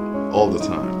all the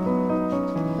time.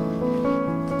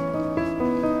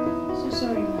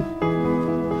 Sorry, ma.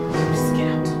 Just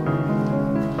get out.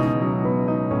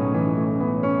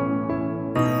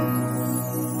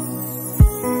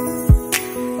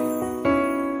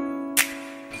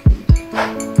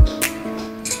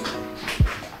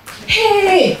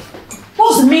 Hey!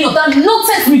 What's the meaning of that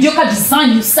nonsense mediocre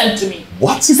design you sent to me?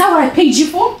 What? Is that what I paid you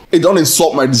for? Hey, don't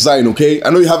insult my design, okay? I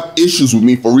know you have issues with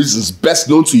me for reasons best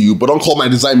known to you, but don't call my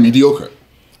design mediocre.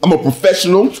 I'm a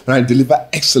professional and I deliver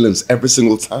excellence every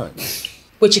single time.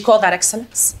 Would you call that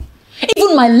excellence?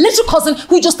 Even my little cousin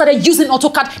who just started using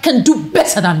AutoCAD can do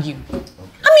better than you.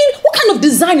 I mean, what kind of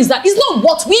design is that? It's not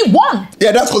what we want.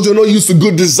 Yeah, that's because you're not used to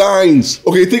good designs.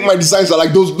 Okay, you think my designs are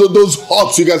like those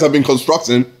huts you guys have been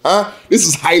constructing? Huh? This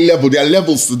is high level. There are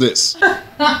levels to this.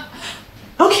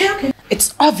 Okay.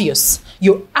 It's obvious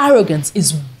your arrogance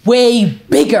is way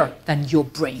bigger than your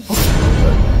brain.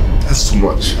 That's too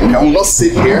much. Okay, I will not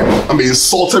sit here and be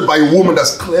insulted by a woman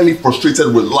that's clearly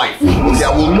frustrated with life. Okay,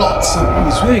 I will not.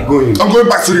 Please, where are you going? I'm going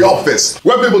back to the office.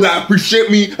 Where people that appreciate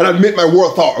me and admit my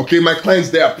worth are. Okay, my clients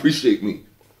there appreciate me.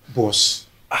 Boss,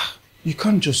 you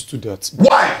can't just do that.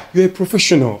 Why? You're a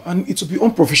professional, and it would be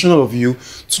unprofessional of you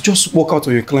to just walk out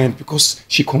on your client because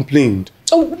she complained.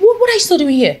 Oh, what are you still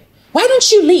doing here? Why don't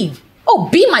you leave? Oh,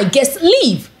 be my guest,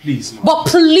 leave. Please, ma'am. But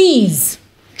please,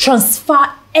 transfer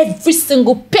every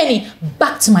single penny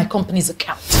back to my company's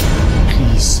account.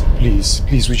 Please,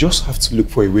 we just have to look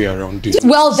for a way around this.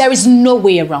 Well, there is no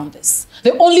way around this.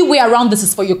 The only way around this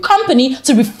is for your company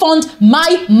to refund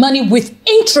my money with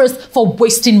interest for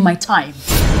wasting my time.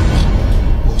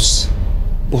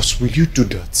 Boss, will you do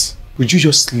that? Would you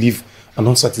just leave an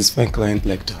unsatisfied client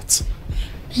like that?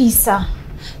 Please, sir.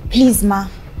 Please, ma.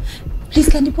 Please,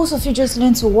 can the both of you just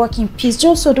learn to work in peace,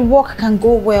 just so the work can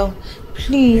go well?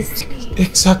 Please.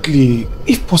 Exactly.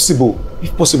 If possible,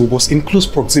 boss, in close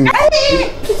proximity.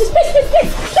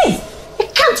 Please. You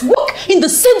can't work in the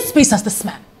same space as this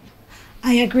man.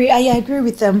 I agree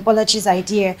with Bolaji's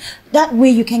idea. That way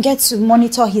you can get to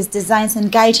monitor his designs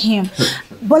and guide him.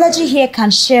 Bolaji here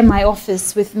can share my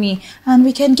office with me, and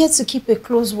we can get to keep a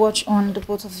close watch on the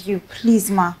both of you. Please,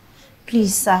 ma.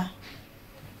 Please, sir.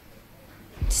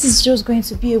 This is just going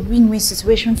to be a win-win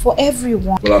situation for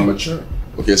everyone. Well, I'm mature.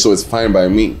 Okay, so it's fine by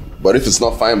me. But if it's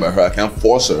not fine by her, I can't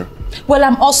force her. Well,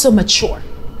 I'm also mature.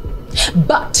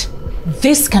 But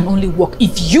this can only work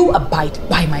if you abide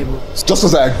by my rules. Just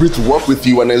as I agree to work with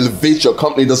you and elevate your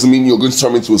company doesn't mean you're going to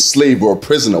turn me into a slave or a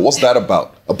prisoner. What's that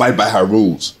about? Abide by her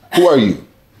rules. Who are you?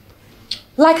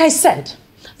 Like I said,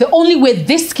 the only way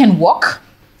this can work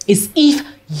is if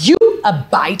you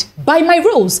abide by my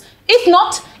rules. If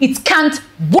not, it can't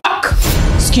work.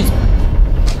 Excuse me.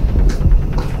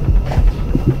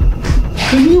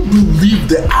 Can you believe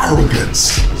the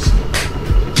arrogance?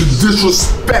 The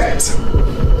disrespect?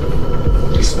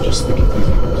 Please, just take it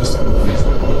easy. Just take it easy.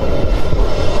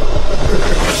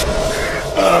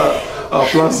 Our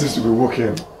plan seems to be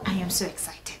working. I am so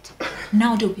excited.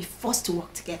 Now they'll be forced to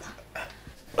work together.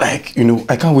 Like,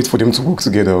 I can't wait for them to work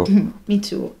together. Me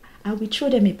too. I will throw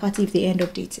them a party if they end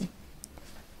up dating.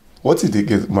 What if they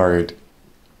get married?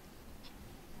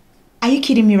 Are you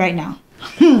kidding me right now?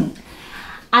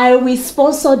 I will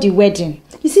sponsor the wedding.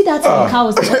 You see that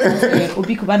house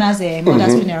Obi Kubana's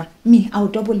mother's funeral? Me, I will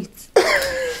double it.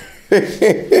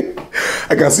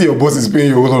 I can see your boss is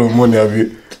paying you a lot of money,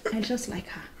 Abby. I just like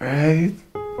her. Right?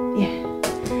 Yeah.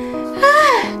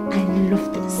 I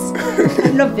love this. I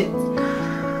love it.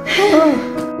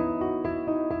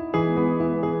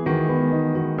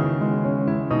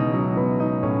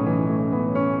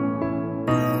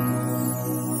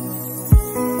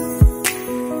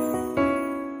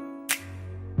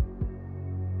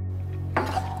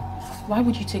 Why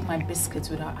would you take my biscuits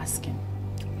without asking?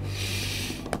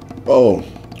 Oh,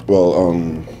 well,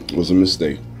 it was a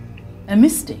mistake. A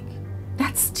mistake?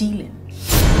 That's stealing.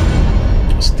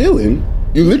 Stealing?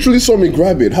 You literally saw me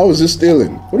grab it. How is this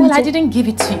stealing? Well, I didn't give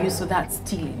it to you, so that's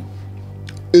stealing.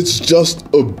 It's just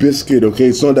a biscuit, okay?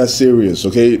 It's not that serious,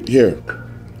 okay? Here.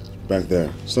 Back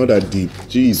there. It's not that deep.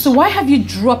 Jeez. So why have you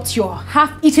dropped your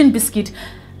half-eaten biscuit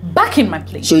back in my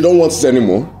plate? So you don't want it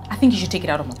anymore? I think you should take it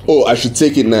out of my plate. Oh, I should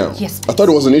take it now? Yes, please. I thought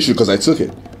it was an issue because I took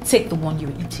it. Take the one you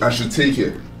were eating. I should take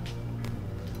it.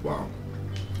 Wow.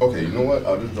 Okay, you know what?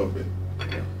 I'll just drop it.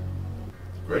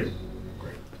 Great.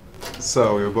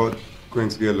 So, we're about going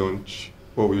to get lunch.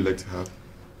 What would you like to have?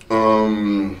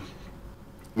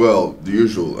 Well, the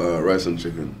usual, rice and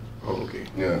chicken. Oh, okay.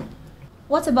 Yeah.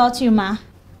 What about you, ma?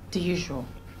 The usual.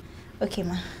 Okay,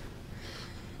 ma.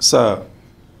 Sir,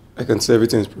 I can say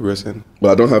everything is progressing.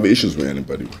 But I don't have issues with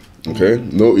anybody, okay?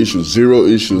 No issues, zero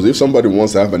issues. If somebody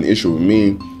wants to have an issue with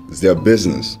me, it's their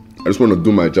business. I just want to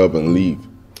do my job and leave.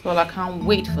 Well, I can't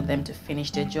wait for them to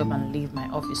finish their job and leave my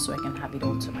office so I can have it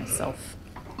all to myself.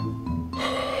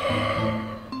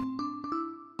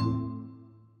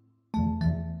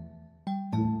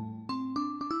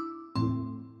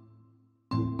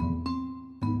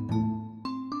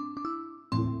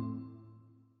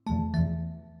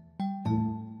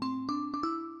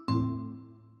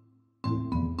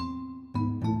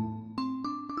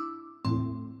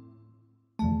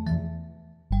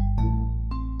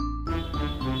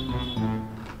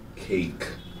 Cake.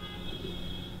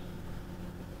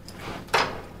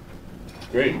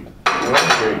 Great.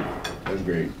 That's great. That's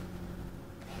great.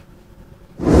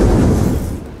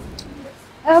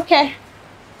 Okay.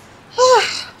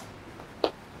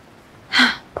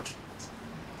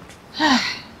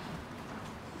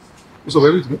 So,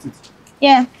 we're ready to meet it.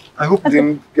 Yeah. I hope you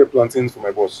didn't get plantains for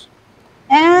my boss.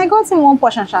 I got him one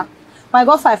portion, sha. But I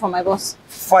got 5 from my boss.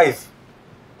 5?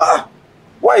 Ah,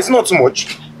 why? It's not too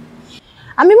much.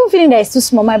 I'm even feeling that it's too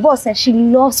small. My boss said she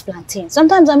loves plantain.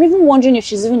 Sometimes I'm even wondering if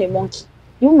she's even a monkey.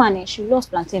 You manage, she loves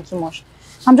plantain too much.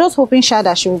 I'm just hoping, Sha,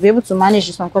 that she will be able to manage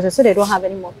this one because they said they don't have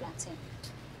any more plantain.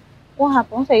 What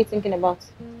happened? What are you thinking about?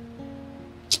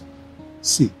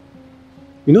 See,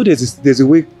 you know there's a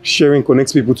way sharing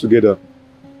connects people together.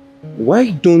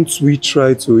 Why don't we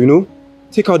try to,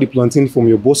 take out the plantain from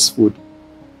your boss' food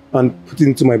and put it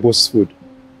into my boss' food?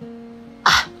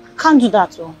 Can't do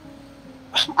that, though.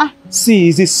 See,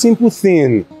 it's a simple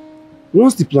thing.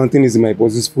 Once the plantain is in my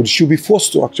boss's food, she'll be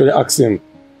forced to actually ask him.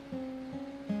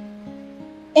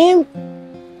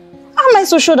 How am I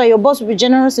so sure that your boss will be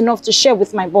generous enough to share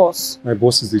with my boss? My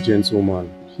boss is a gentleman.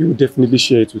 He will definitely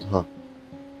share it with her.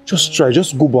 Just try,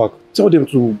 just go back. Tell them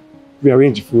to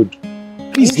rearrange the food.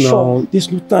 Please now, sure?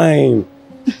 There's no time.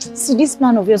 See, this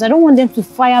man of yours, I don't want them to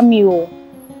fire me. Oh.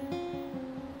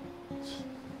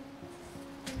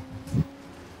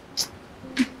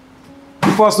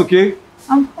 Be fast, okay?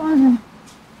 I'm fine.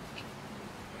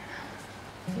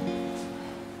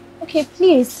 Okay,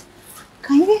 please.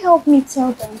 Can you help me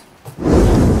tell them?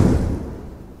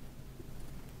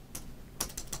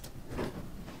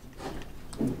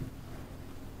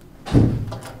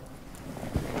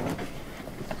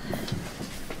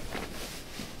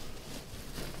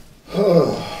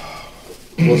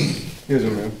 Here's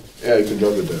your man. Yeah, you can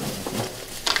drop it down.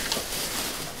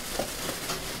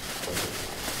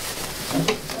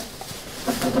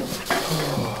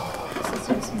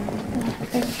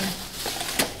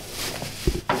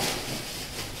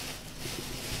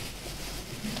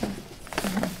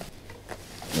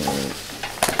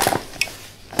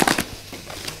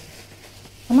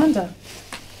 Amanda,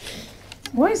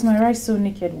 why is my rice so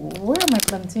naked? Where are my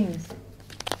plantains?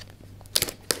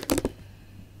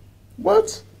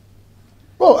 What?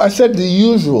 Well, I said the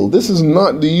usual. This is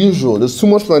not the usual. There's too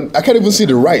much plantain. I can't even see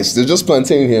the rice. There's just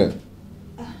plantain here.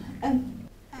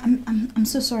 I'm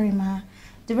so sorry, Ma.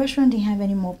 The restaurant didn't have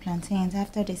any more plantains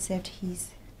after they served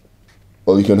his.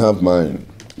 Well, you can have mine.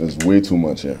 There's way too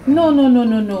much here. No.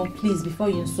 Please, before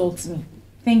you insult me.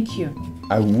 Thank you.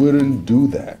 I wouldn't do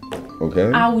that,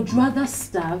 okay? I would rather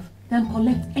starve than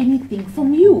collect anything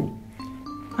from you.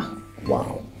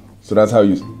 Wow. So that's how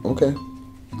you... Okay.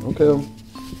 Okay.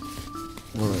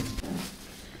 Alright.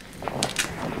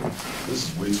 This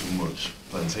is way too much.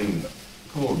 Plantain.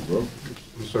 Come on, bro.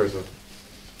 I'm sorry, sir.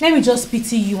 Let me just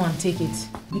pity you and take it.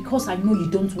 Because I know you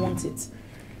don't want it.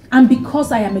 And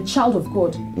because I am a child of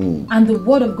God. And the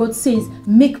word of God says,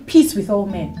 make peace with all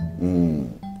men.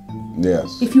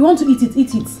 Yes. If you want to eat it,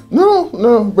 eat it. No.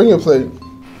 Bring your plate.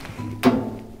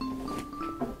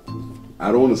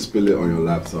 I don't want to spill it on your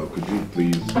laptop. Could you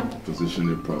please position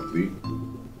it properly?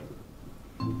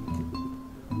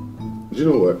 You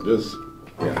know what? Yeah.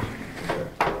 Okay.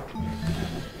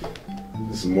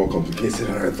 This is more complicated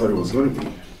than I thought it was going to be.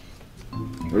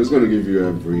 I'm just going to give you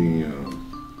everything.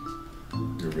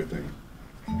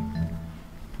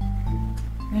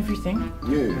 Everything?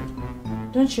 Yeah.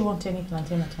 Don't you want any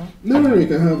plantain at all? No, you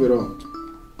can have it all.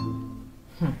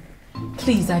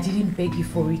 Please, I didn't beg you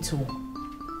for it all.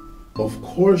 Of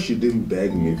course you didn't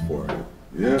beg me for it.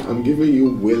 Yeah, I'm giving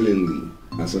you willingly.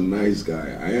 As a nice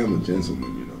guy, I am a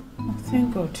gentleman, you know. Oh,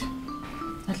 thank God.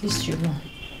 At least you know.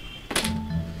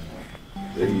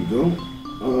 There you go.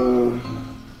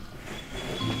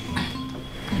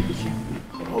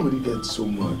 How would you get so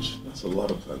much? That's a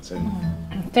lot of plantain.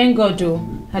 Thank God, though.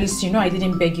 At least you know I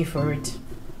didn't beg you for it.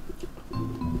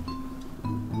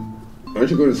 Aren't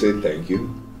you going to say thank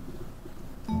you?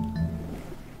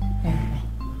 Yeah.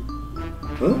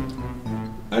 Huh?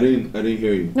 I didn't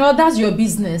hear you. No, that's your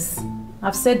business.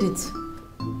 I've said it.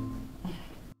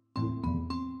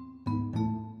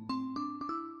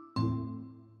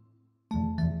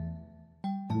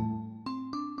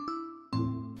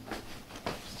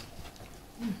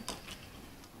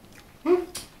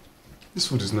 This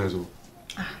food is nice, though.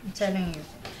 I'm telling you.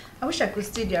 I wish I could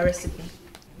steal their recipe.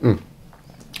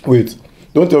 Wait,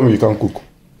 don't tell me you can't cook.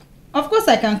 Of course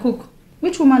I can cook.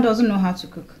 Which woman doesn't know how to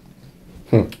cook?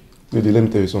 Lady, let me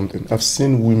tell you something. I've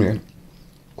seen women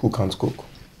who can't cook.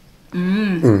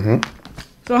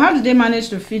 So how do they manage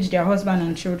to feed their husband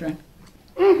and children?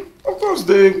 Of course,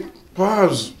 they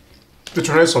perhaps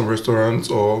patronize some restaurants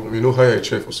or, hire a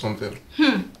chef or something.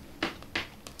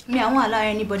 Me, I won't allow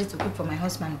anybody to cook for my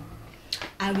husband.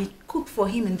 I will cook for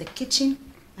him in the kitchen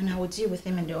and I will deal with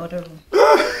him in the other room.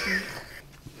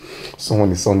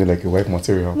 Someone is sounding like a wife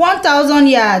material. 1,000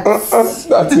 yards.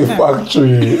 That's a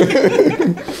factory.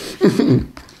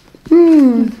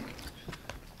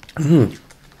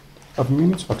 I've been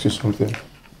meaning to ask you something.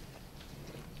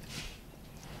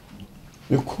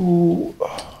 You're cool,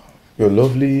 you're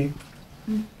lovely,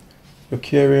 you're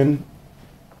caring.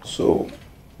 So,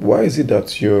 why is it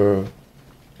that you're...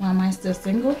 Why am I still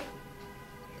single?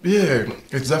 Yeah,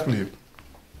 exactly.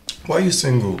 Why are you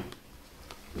single?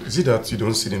 Is it that you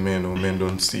don't see the men or men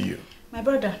don't see you? My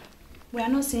brother, we are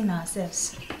not seeing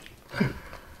ourselves.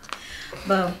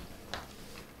 But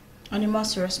on a more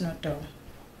serious note though,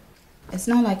 it's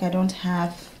not like I don't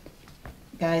have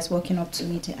guys walking up to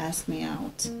me to ask me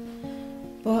out.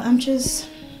 But I'm just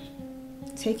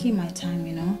taking my time,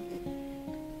 you know.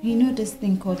 You know this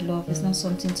thing called love is not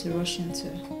something to rush into.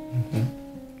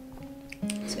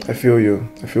 So, I feel you.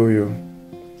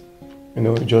 You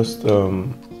know, just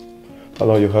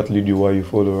allow your heart lead you while you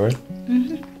follow, right?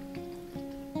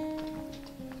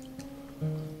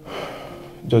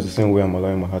 Just the same way I'm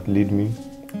allowing my heart lead me,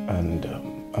 and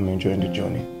I'm enjoying the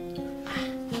journey.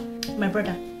 my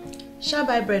brother, shall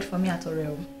buy bread for me at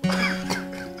Oreo?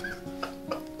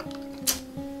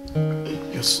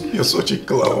 You're such a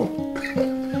clown.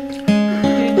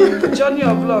 The journey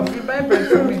of love, you buy bread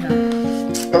for me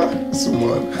now.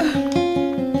 Someone.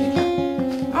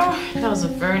 Oh, that was a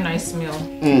very nice meal.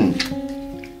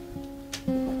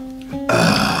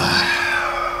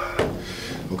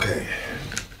 Okay.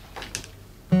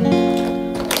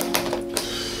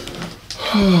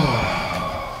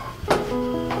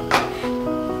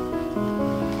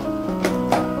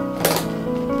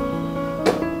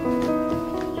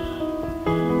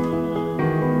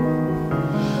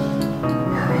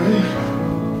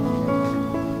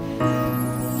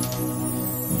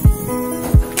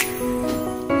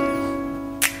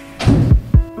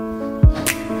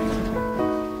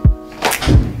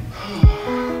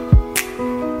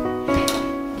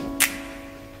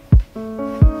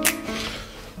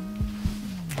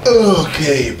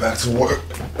 Okay, back to work.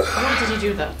 What did you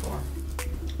do that for?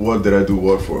 What did I do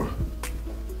what for?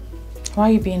 Why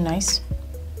are you being nice?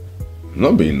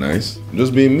 Not being nice,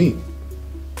 just being me.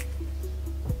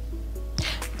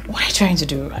 What are you trying to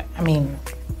do? I mean...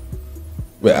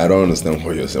 Wait, I don't understand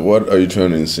what you're saying. What are you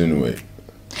trying to insinuate?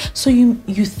 So you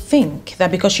think that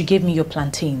because you gave me your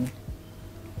plantain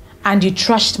and you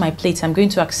trashed my plate, I'm going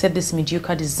to accept this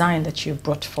mediocre design that you've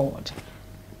brought forward?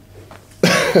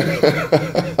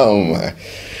 Oh my.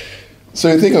 So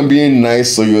you think I'm being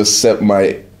nice so you accept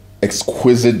my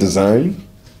exquisite design?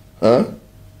 Huh?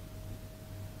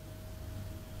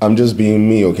 I'm just being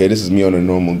me, okay? This is me on a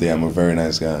normal day. I'm a very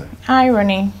nice guy.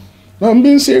 Irony. No, I'm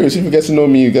being serious. If you get to know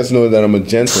me, you get to know that I'm a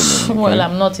gentleman. Okay? Well,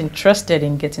 I'm not interested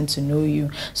in getting to know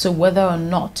you. So whether or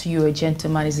not you're a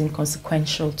gentleman is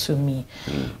inconsequential to me.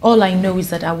 All I know is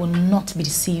that I will not be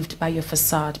deceived by your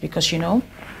facade because, you know,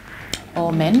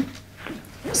 all men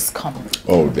scum.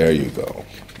 Oh, there you go.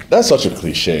 That's such a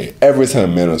cliche. Every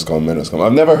time men are scum, men are scum.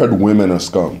 I've never heard women are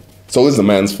scum. It's always the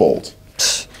man's fault.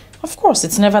 Of course,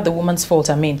 it's never the woman's fault.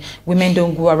 I mean, women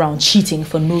don't go around cheating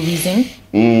for no reason.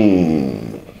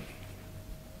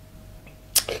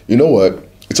 You know what?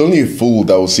 It's only a fool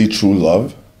that will see true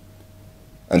love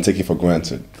and take it for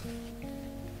granted.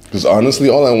 Because honestly,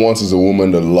 all I want is a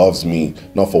woman that loves me,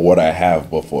 not for what I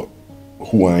have, but for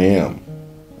who I am.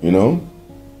 You know?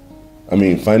 I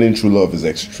mean, finding true love is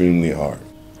extremely hard.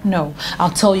 No,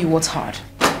 I'll tell you what's hard.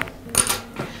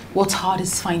 What's hard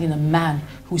is finding a man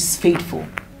who's faithful.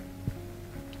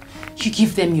 You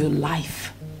give them your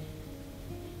life,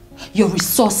 your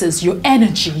resources, your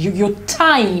energy, your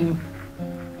time.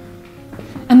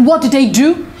 And what do? They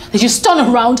just turn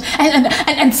around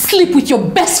and sleep with your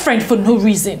best friend for no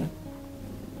reason.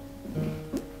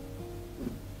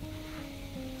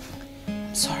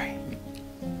 I'm sorry.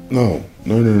 No.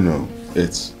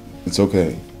 It's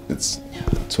okay. It's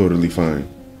totally fine.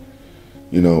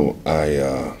 You know,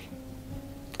 I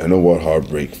know what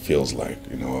heartbreak feels like.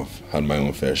 You know, I've had my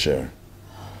own fair share.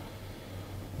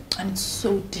 And it's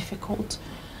so difficult.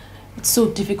 It's so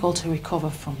difficult to recover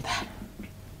from that.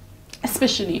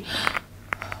 Especially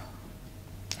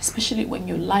when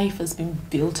your life has been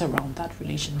built around that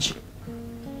relationship.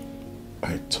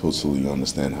 I totally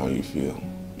understand how you feel,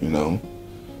 you know?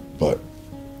 But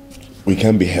we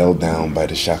can't be held down by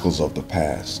the shackles of the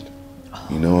past.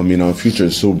 You know, I mean, our future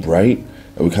is so bright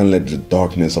that we can't let the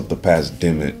darkness of the past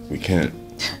dim it. We can't.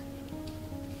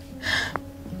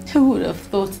 Who would have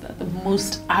thought that the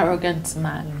most arrogant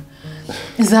man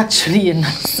is actually a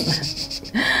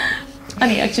nice man? And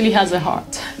he actually has a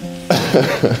heart.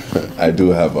 I do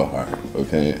have a heart,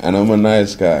 okay? And I'm a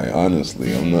nice guy,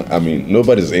 honestly.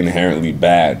 Nobody's inherently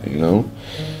bad, you know?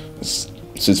 It's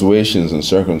situations and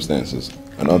circumstances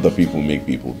and other people make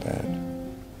people bad.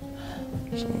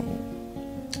 So...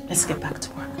 let's get back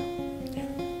to work.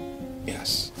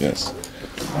 Yes.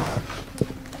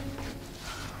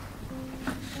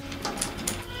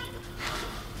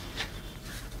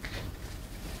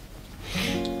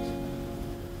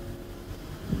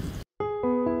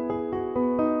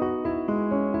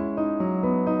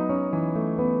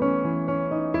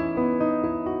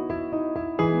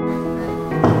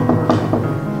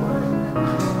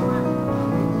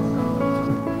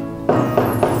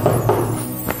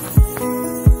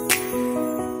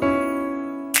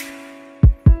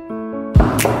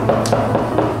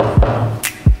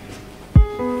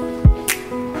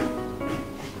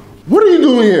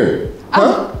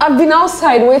 been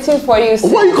outside waiting for you.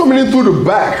 Why are you coming in through the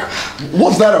back?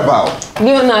 What's that about?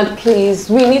 Leonard, please,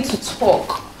 we need to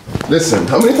talk. Listen,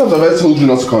 how many times have I told you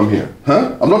not to come here?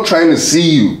 Huh? I'm not trying to see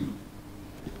you.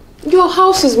 Your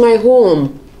house is my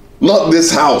home. Not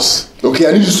this house. Okay,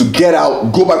 I need you to get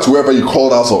out, go back to wherever you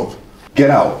called out of. Get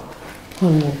out.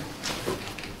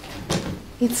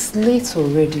 It's late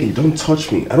already. Hey, don't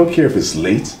touch me. I don't care if it's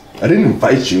late. I didn't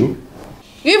invite you.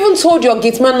 You even told your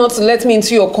gate man not to let me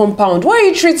into your compound. Why are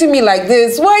you treating me like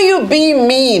this? Why are you being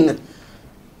mean?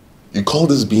 You call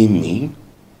this being mean?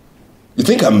 You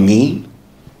think I'm mean?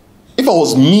 If I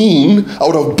was mean, I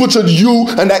would have butchered you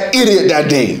and that idiot that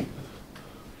day.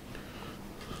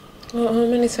 How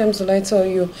many times did I tell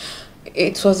you?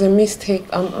 It was a mistake.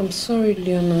 I'm sorry,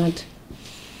 Leonard.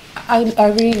 I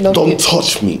really love you. Don't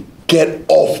touch me. Get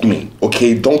off me,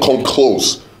 okay? Don't come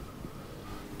close.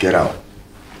 Get out.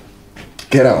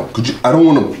 Get out. Could you? I don't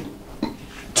want to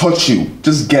touch you.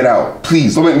 Just get out.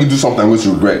 Please, don't make me do something I'm going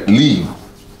to regret. Leave.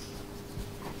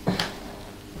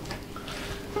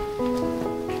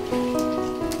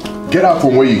 Get out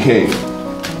from where you came.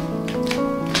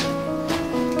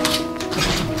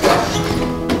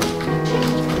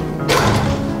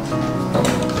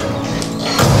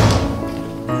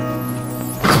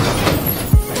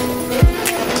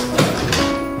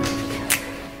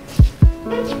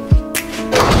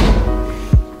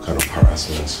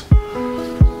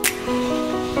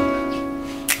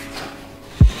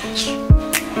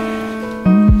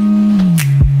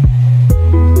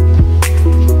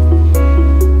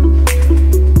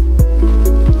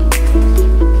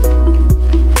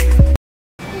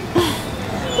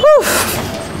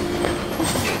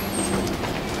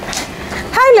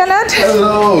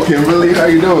 Hello, Kimberly. How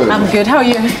you doing? I'm good. How are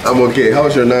you? I'm okay. How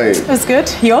was your night? It was good.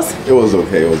 Yours? It was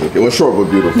okay. It was okay. It was short but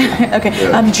beautiful. Okay.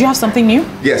 Yeah. Do you have something new?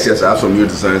 Yes. I have some new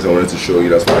designs I wanted to show you.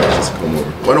 That's why I asked you to come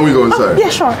over. Why don't we go inside? Yeah,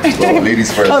 sure. Well,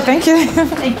 ladies first. Oh, thank you.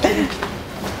 Thank you.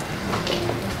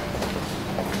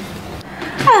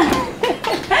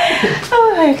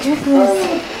 Oh my goodness.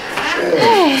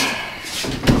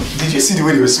 Did you see the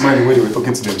way they were smiling when they were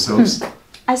talking to themselves?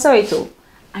 I saw it all.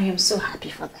 I am so happy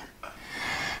for them.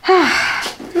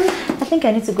 I think I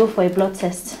need to go for a blood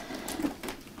test.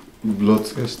 Blood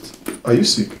test? Are you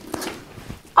sick?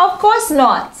 Of course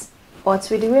not. But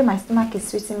with the way my stomach is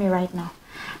treating me right now,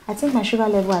 I think my sugar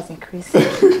level has increased.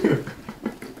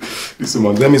 Listen,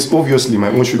 man, that means obviously my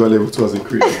own sugar level too has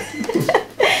increased.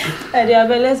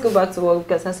 But let's go back to work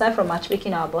because aside from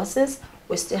matchmaking our bosses,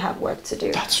 we still have work to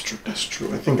do. That's true.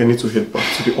 I think I need to head back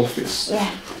to the office. Yeah.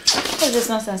 What's this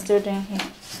nonsense still doing here?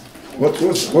 What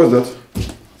is that?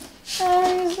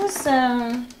 Is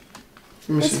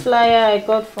this flyer I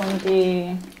got from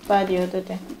the bar the other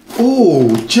day.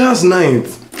 Oh, jazz night.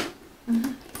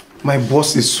 My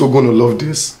boss is so gonna love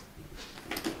this.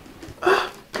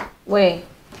 Wait.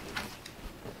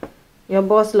 Your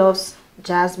boss loves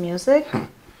jazz music?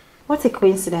 What a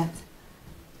coincidence.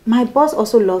 My boss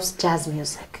also loves jazz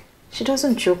music. She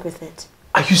doesn't joke with it.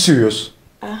 Are you serious?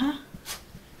 Uh-huh.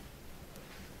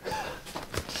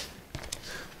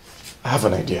 I have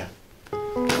an idea.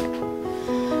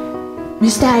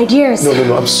 Mr. Ideas. No,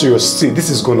 I'm serious. See, this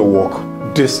is gonna work.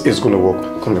 This is gonna work.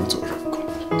 Come, let me tell you. Come.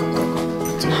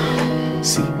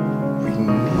 See, we need...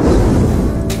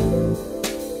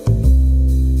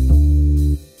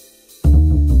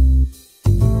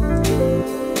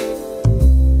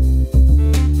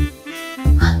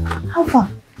 How far?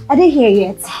 Are they here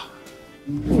yet?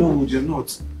 No, they're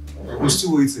not. We're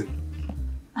still waiting.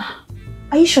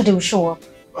 Are you sure they will show up?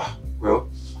 Well,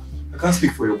 I can't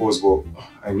speak for your boss, but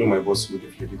I know my boss will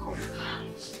definitely come.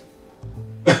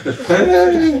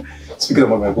 Speaking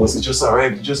about my boss, he just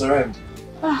arrived.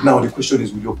 Now the question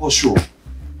is, will your boss show? I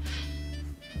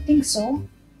think so.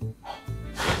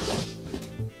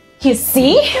 You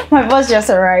see? My boss just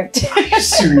arrived. Are you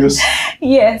serious?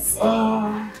 Yes.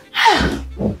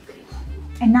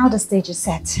 And now the stage is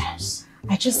set.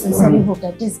 I just sincerely hope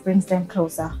that this brings them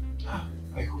closer.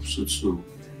 I hope so too.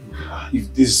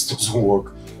 If this doesn't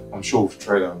work, I'm sure we've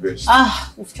tried our best.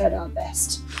 We've tried our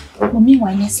best. But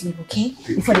meanwhile, let's leave, okay?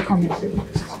 Before they come in.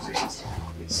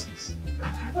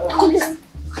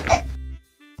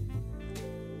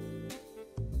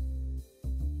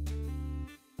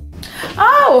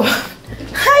 Oh,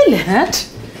 hi, Leonard.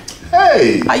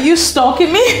 Hey! Are you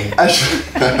stalking me? I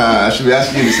should be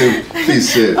asking you the same. Please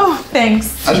sit. Oh,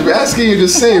 thanks. I should be asking you the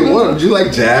same. What? Do you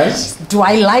like jazz? Do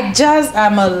I like jazz?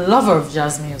 I'm a lover of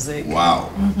jazz music. Wow.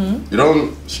 You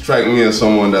don't strike me as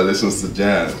someone that listens to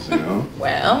jazz, you know?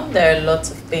 Well, there are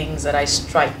lots of things that I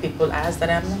strike people as that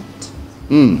I'm not.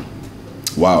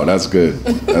 Wow, that's good.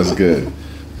 That's good.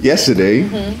 Yesterday,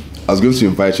 I was going to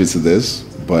invite you to this,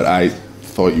 but I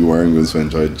thought you weren't going to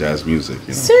enjoy jazz music. You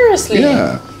know? Seriously?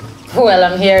 Yeah. Well,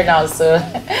 I'm here now, so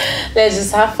let's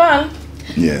just have fun.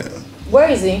 Yeah. Where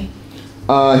is he?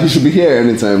 He should be here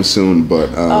anytime soon, but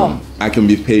I can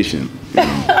be patient. You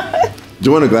know? Do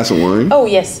you want a glass of wine? Oh,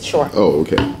 yes, sure. Oh,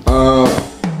 okay.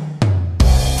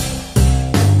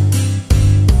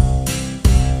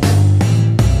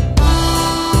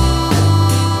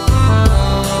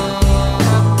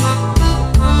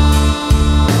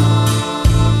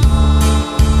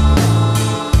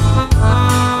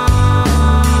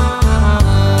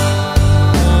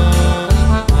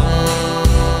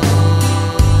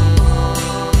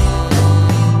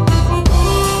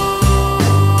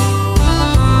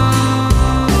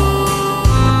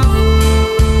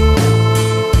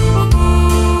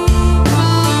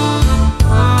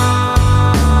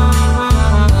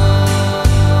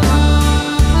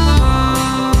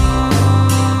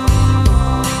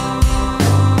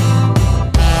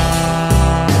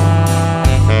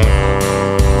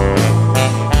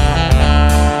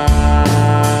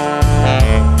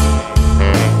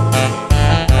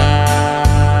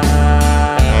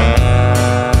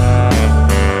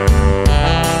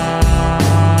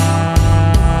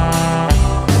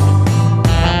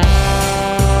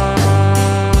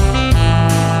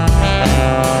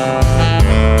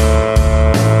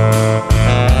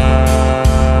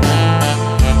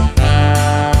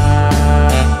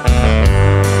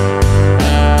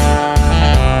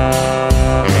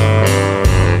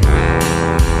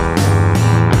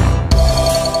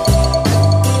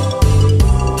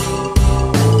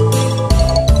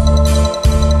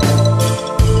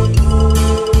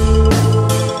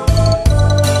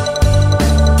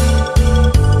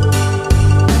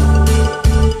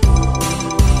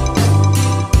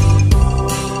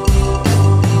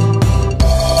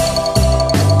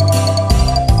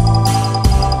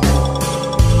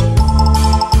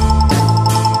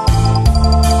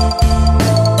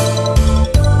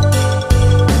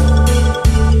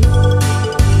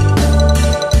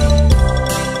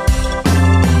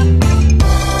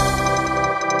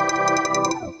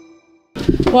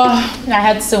 Well, I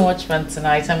had so much fun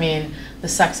tonight. I mean, the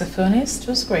saxophonist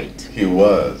was great. He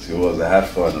was. I had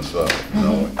fun as well. You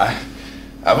know, I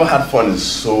haven't had fun in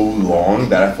so long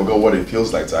that I forgot what it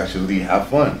feels like to actually have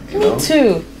fun. You know? Me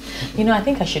too. You know, I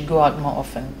think I should go out more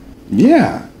often.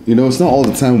 Yeah. You know, it's not all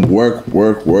the time work,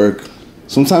 work, work.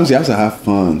 Sometimes you have to have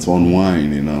fun to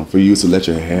unwind, you know, for you to let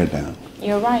your hair down.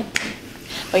 You're right.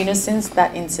 But you know, since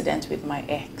that incident with my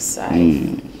ex,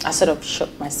 I sort of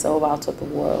shut myself out of the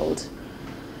world.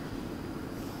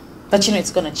 But you know,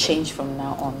 it's going to change from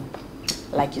now on.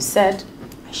 Like you said,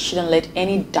 I shouldn't let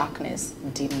any darkness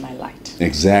dim my light.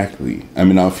 Exactly. I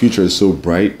mean, our future is so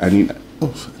bright. I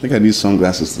think I need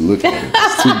sunglasses to look at it.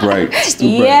 It's too bright. It's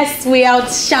too bright. Yes, we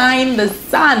outshine the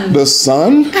sun. The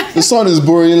sun? The sun is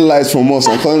borrowing lights from us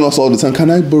and calling us all the time. Can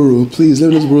I borrow? Please,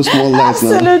 let us borrow small lights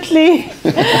now. Absolutely.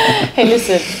 Hey,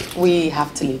 listen, we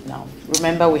have to leave now.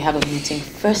 Remember, we have a meeting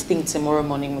first thing tomorrow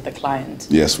morning with the client.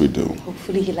 Yes, we do.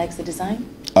 Hopefully he likes the design.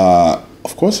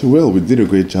 Of course he will. We did a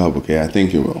great job, okay? I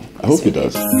think he will. I hope he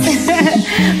does. All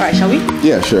right, shall we?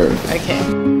 Yeah, sure. Okay.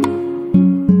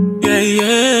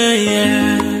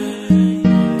 Yeah.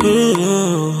 Ooh.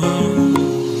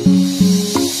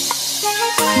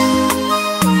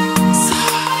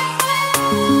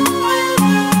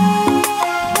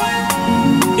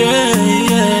 Yeah.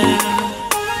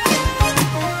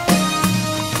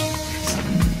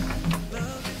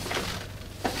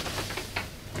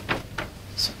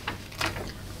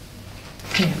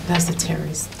 Yeah, that's the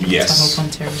terrace. Yes. It's an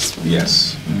open terrace.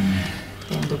 Yes.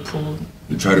 Then the pool.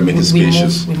 We try to make it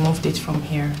spacious. We moved it from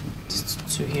here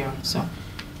to here, so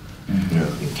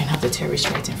you can have the terrace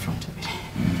right in front of it.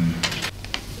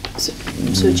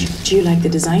 So do you like the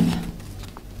design?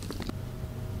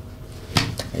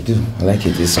 I do. I like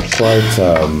it. It's quite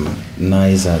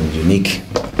nice and unique.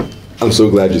 I'm so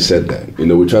glad you said that. You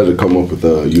know, we tried to come up with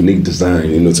a unique design,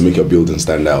 you know, to make your building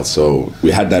stand out. So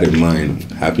we had that in mind.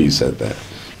 Happy you said that.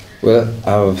 Well,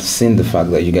 I've seen the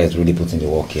fact that you guys really put in the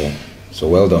work here. So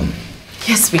well done.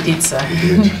 Yes, we did, sir.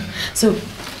 We did. So,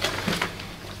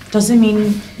 does it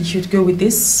mean you should go with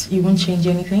this? You won't change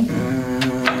anything?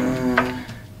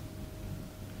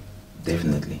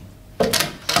 Definitely.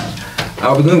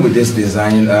 I'll be going with this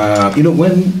design. You know,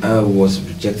 when I was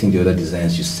rejecting the other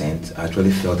designs you sent, I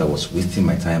actually felt I was wasting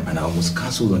my time and I almost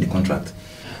cancelled on the contract.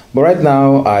 But right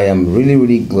now, I am really,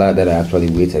 really glad that I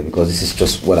actually waited because this is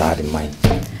just what I had in mind.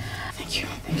 Thank you.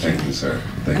 Thank you, sir.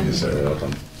 Thank you, sir. You're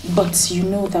welcome. But you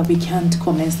know that we can't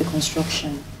commence the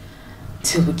construction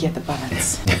till we get the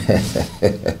balance.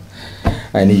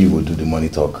 I knew you would do the money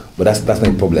talk, but that's not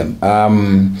a problem.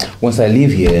 Once I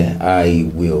leave here, I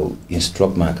will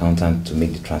instruct my accountant to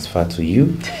make the transfer to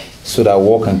you, so that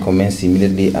work can commence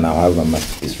immediately, and I'll have my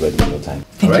masterpiece ready in no time.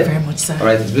 Thank you very much, sir. All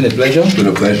right, it's been a pleasure. It's been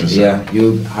a pleasure, sir. Yeah,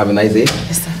 you have a nice day.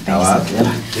 Yes, sir. Thank you, sir.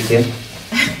 Yeah, take care.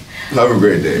 Have a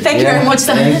great day. Thank you very much,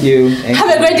 sir. Thank you. Have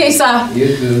a great day, sir.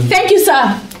 You too. Thank you,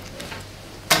 sir.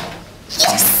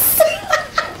 Yes.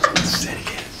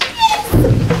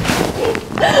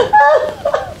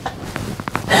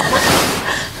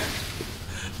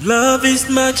 Love is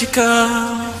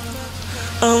magical,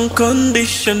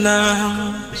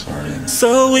 unconditional,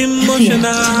 so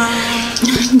emotional.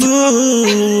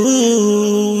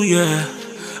 Ooh, yeah,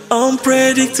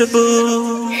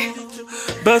 unpredictable,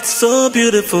 but so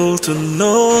beautiful to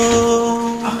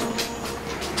know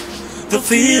the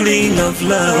feeling of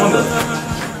love.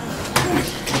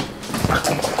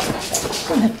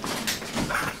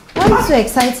 Why are you so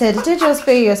excited? Did you just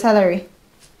pay your salary?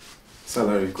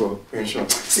 Salary, go, pension.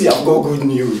 See, I've got good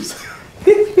news. So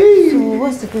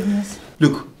what's the good news?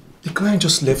 Look, the client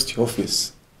just left the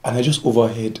office and I just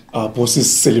overheard our bosses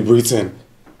celebrating.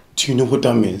 Do you know what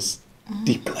that means?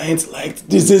 The client liked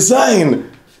this design.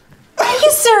 Are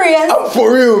you serious? I'm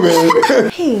for real, man.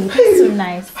 Hey, that's so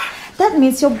nice. That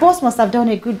means your boss must have done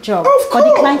a good job for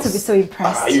the client to be so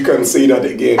impressed. You can say that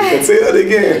again. You can say that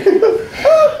again.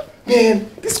 Man,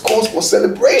 this calls for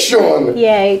celebration.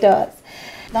 Yeah, it does.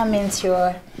 That means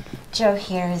your job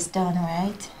here is done,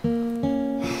 right?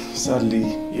 Sadly,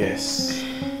 yes.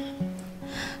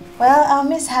 Well, I'll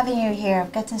miss having you here.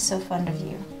 I've gotten so fond of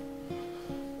you.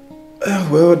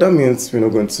 Well, that means we're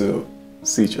not going to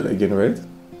see each other again, right?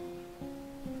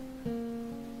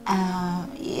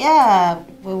 Yeah,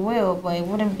 we will, but it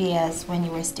wouldn't be as when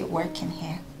you were still working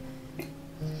here.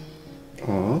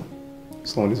 Oh,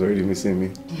 someone is already missing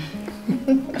me.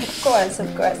 Of course,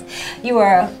 of course. You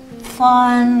were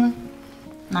fun,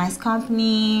 nice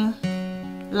company,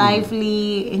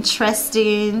 lively,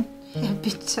 interesting. You're a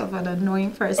bit of an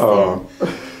annoying person.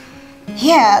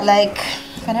 Yeah, like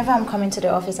whenever I'm coming to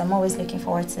the office, I'm always looking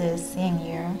forward to seeing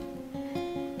you.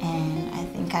 And I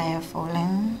think I have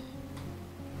fallen.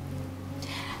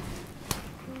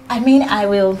 I mean, I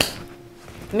will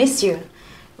miss you.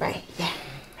 Right, yeah.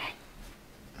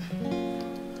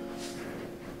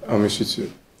 I'll miss you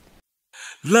too.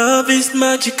 Love is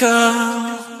magical,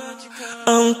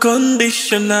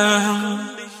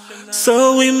 unconditional,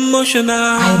 so emotional.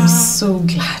 I am so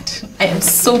glad. I am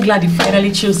so glad he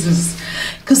finally chose this.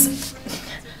 Because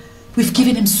we've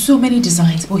given him so many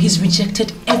designs, but he's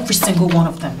rejected every single one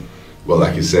of them. Well,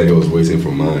 like you said, he was waiting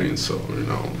for mine, so, you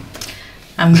know.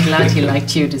 I'm glad he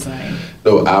liked your design.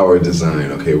 No, our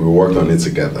design, okay? We worked on it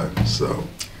together, so.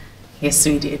 Yes,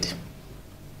 we did.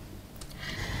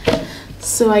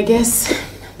 So I guess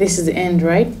this is the end,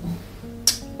 right?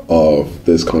 Of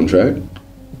this contract?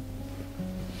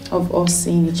 Of us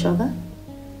seeing each other?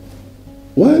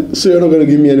 What? So you're not going to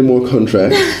give me any more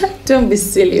contracts? Don't be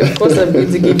silly. Of course I'm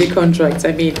going to give you contracts.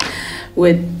 I mean,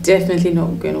 we're definitely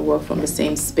not going to work from the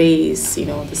same space, you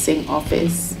know, the same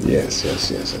office. Yes.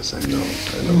 I know.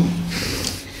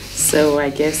 So I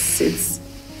guess it's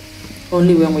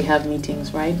only when we have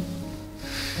meetings, right?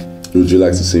 Would you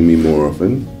like to see me more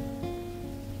often?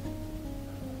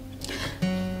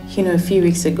 You know, a few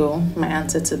weeks ago, my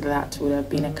answer to that would have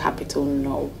been a capital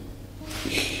no.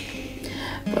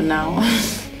 But now...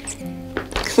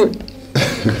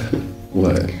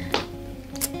 What?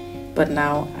 But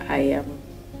now I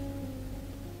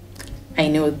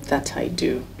know that I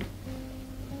do.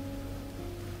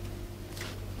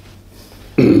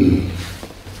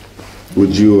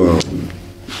 Would you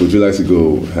like to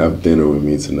go have dinner with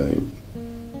me tonight?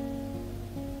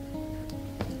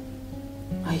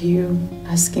 Are you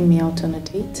asking me out on a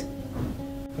date?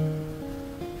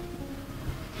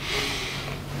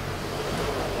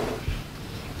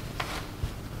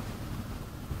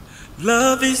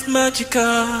 Love is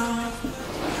magical,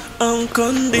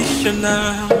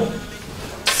 unconditional,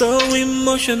 so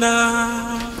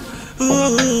emotional.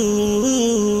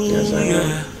 Ooh, yes, I know.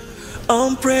 Yeah.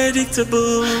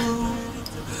 Unpredictable,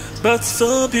 but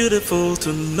so beautiful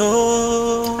to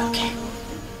know. Okay.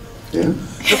 Yeah.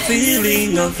 The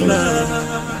feeling of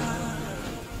love.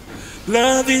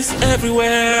 Love is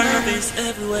everywhere.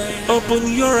 Open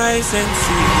your eyes and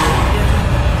see.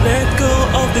 Let go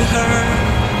of the hurt.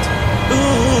 Ooh,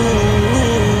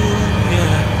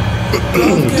 yeah.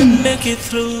 Love can make it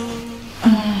through.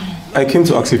 I came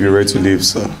to ask if you're ready to leave,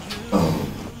 sir.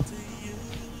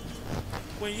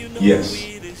 Yes.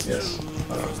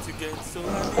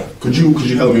 Could you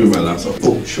help me with my laptop?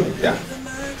 Oh, sure. Yeah.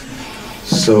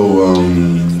 So,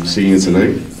 seeing you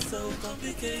tonight?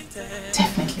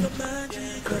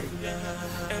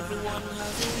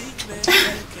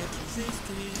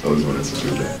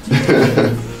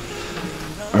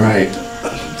 All right.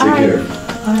 Take care.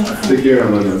 Take care,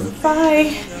 Amanda.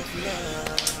 Bye.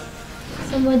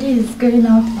 Somebody is going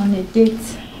out on a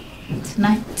date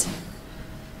tonight.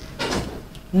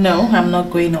 No, I'm not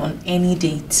going on any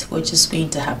date. We're just going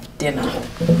to have dinner.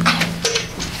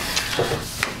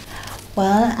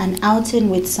 Well, an outing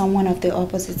with someone of the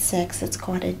opposite sex is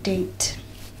called a date.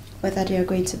 Whether you're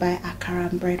going to buy akara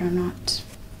and bread or not.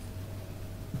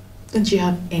 Don't you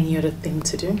have any other thing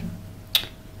to do?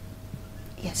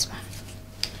 Yes, ma'am.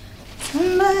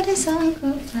 Somebody's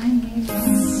uncle find me.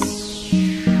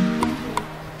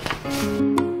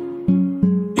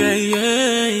 Yeah,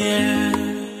 yeah, yeah.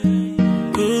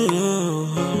 Ooh.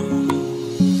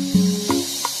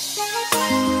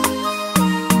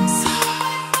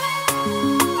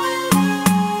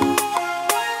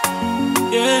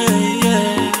 Yeah,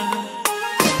 yeah.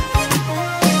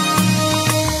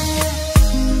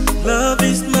 Love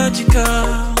is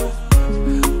magical,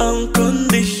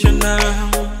 unconditional,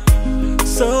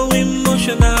 so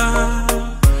emotional.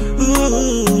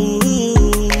 Ooh,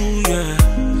 yeah.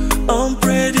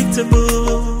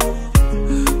 Unpredictable,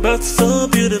 but so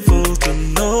beautiful to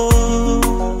know.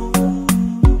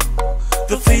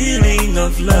 The feeling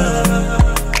of love.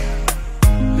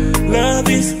 Love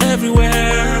is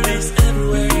everywhere.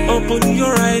 Open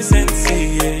your eyes and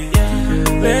see it.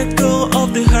 Let go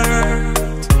of the hurt.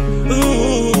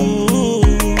 Ooh,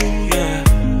 yeah.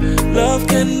 Love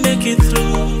can make it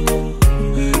through.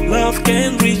 Love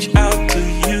can reach out to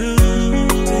you.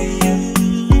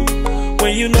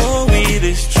 When you know it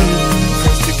is true.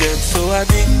 First you get so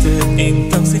addicted,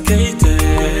 intoxicated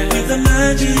with the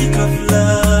magic of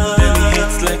love. Then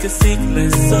it's like a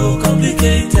sickness so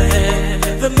complicated.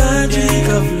 The magic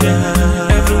of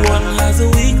love. Everyone has a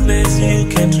weakness, you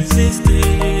can't resist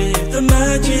it. The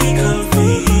magic of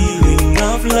feeling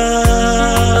of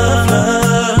love.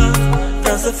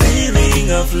 That's the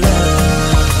feeling of love.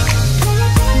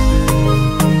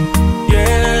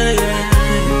 Yeah, yeah.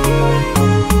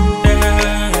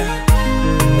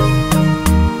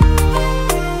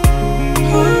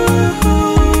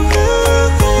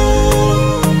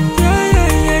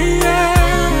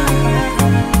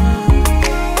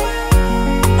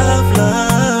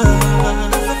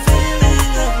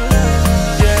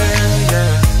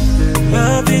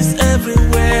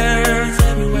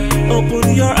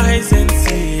 Open your eyes and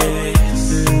see it.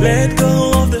 Let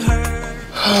go of the hurt.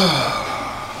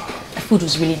 The food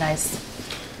was really nice.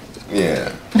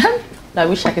 Yeah. I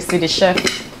wish I could see the chef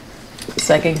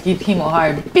so I can give him or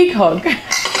her a big hug.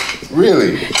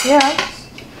 Really? Yeah.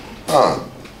 Huh.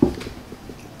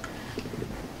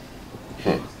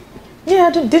 Yeah,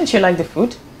 didn't you like the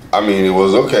food? I mean, it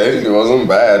was okay. It wasn't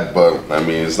bad, but I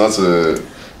mean, it's not to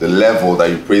the level that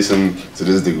you praise him to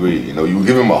this degree. You know, you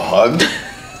give him a hug.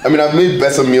 I mean, I've made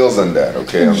better meals than that,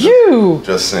 okay? I'm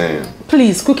just saying.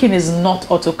 Please, cooking is not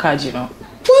AutoCAD, you know.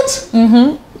 What?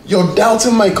 Mm-hmm. You're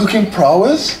doubting my cooking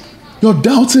prowess? You're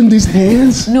doubting these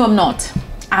hands? No, I'm not.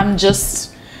 I'm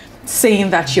just saying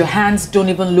that your hands don't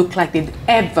even look like they'd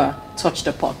ever touched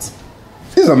the pot.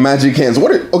 These are magic hands.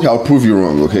 Okay, I'll prove you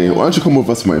wrong, okay? Why don't you come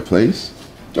over to my place,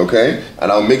 okay?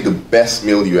 And I'll make the best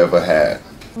meal you ever had.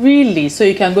 Really? So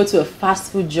you can go to a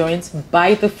fast food joint,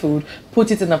 buy the food,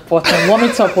 put it in a pot and warm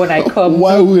it up when I come.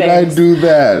 Why would I do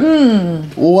that?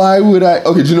 Why would I?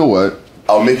 Okay, do you know what?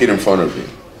 I'll make it in front of you,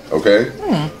 okay?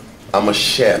 I'm a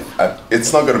chef.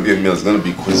 It's not going to be a meal. It's going to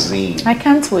be cuisine. I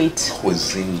can't wait.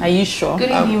 Cuisine. Are you sure?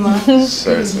 Good evening, ma.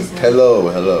 Certain. Hello.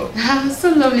 So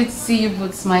lovely to see you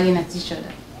both smiling at each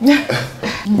other.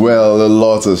 Well, a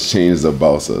lot has changed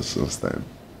about us since then.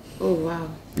 Oh, wow.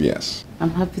 Yes.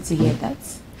 I'm happy to hear that.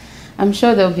 I'm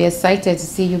sure they'll be excited to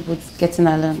see you both getting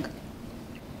along.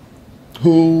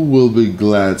 Who will be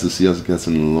glad to see us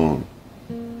getting along?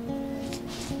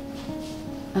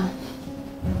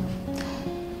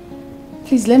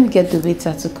 Please let me get the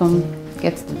waiter to come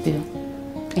get the bill.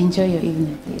 Enjoy your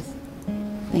evening, please.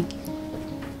 Thank you.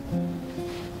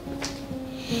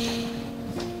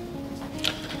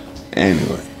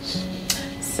 Anyways.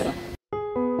 So.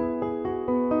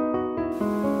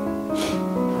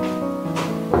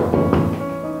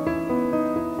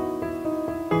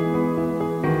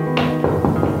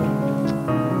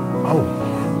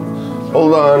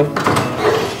 Hold on.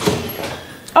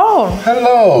 Oh.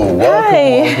 Hello. Welcome.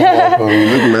 Hi. Welcome. You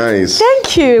look nice.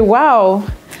 Thank you. Wow.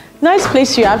 Nice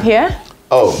place you have here.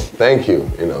 Oh, thank you.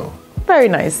 You know. Very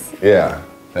nice. Yeah.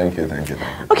 Thank you.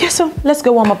 Okay, so let's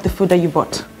go warm up the food that you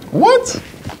bought. What?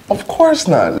 Of course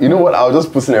not. You know what? I'll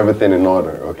just put everything in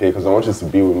order, okay? Because I want you to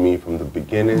be with me from the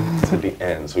beginning to the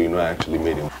end, so you know I actually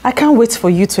made it. I can't wait for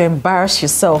you to embarrass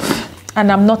yourself And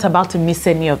I'm not about to miss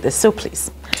any of this, so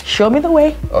please, show me the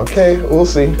way. Okay, we'll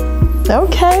see.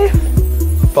 Okay.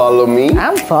 Follow me.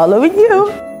 I'm following you.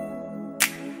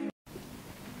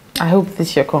 I hope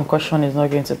this your concussion is not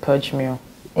going to purge me.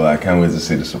 Well, I can't wait to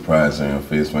see the surprise on your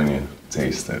face when you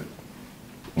taste it.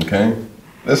 Okay?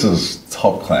 This is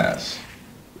top class.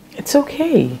 It's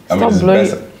okay. I mean,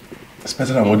 it's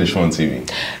better than what they show on TV.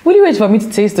 Will you wait for me to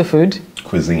taste the food?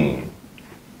 Cuisine.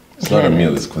 It's not a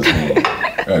meal, it's cuisine. All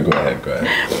right, go ahead, go ahead.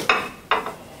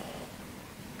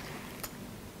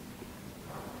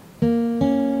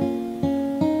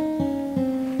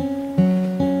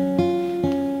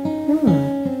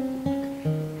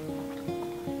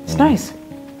 It's nice.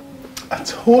 I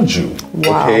told you.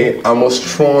 Wow. Okay, I'm a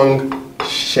strong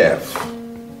chef.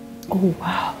 Oh,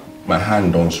 wow. My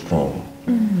hand don't strong.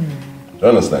 Do you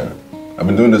understand? I've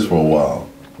been doing this for a while.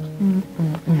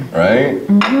 Right?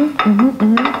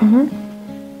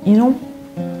 You know,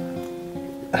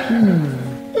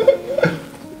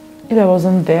 if I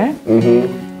wasn't there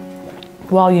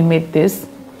while you made this,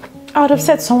 I would have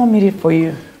said someone made it for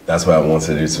you. That's why I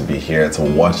wanted you to be here to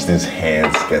watch these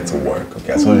hands get to work.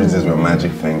 Okay, I told you these were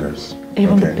magic fingers.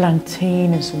 Even the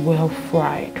plantain is well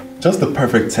fried. Just the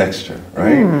perfect texture,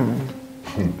 right?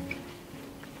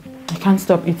 I can't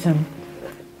stop eating.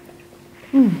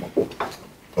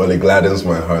 Well, it gladdens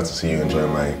my heart to see you enjoy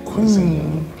my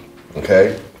cuisine.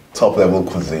 Okay? Top level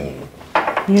cuisine.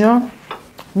 You know,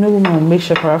 no woman will make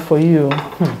shakara for you.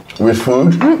 With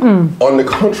food? On the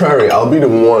contrary, I'll be the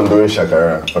one doing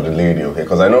shakara for the lady, okay?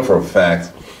 Because I know for a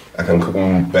fact I can cook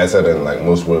better than like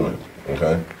most women,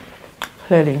 okay?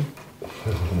 Clearly.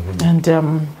 And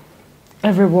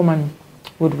every woman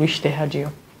would wish they had you.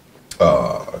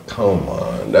 Oh, come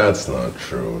on. That's not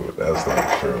true. That's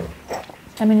not true.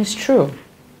 I mean, it's true.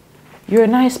 You're a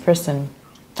nice person.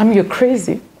 I mean, you're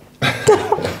crazy.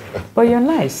 But you're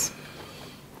nice.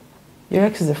 Your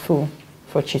ex is a fool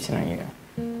for cheating on you.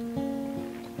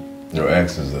 Your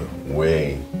ex is a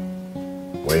way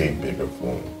bigger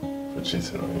fool for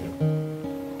cheating on you.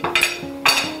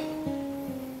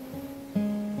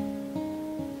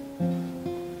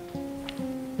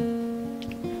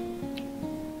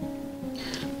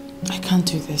 I can't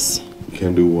do this. You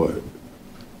can't do what?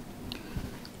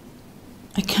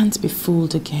 I can't be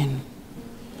fooled again.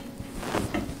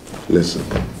 Listen.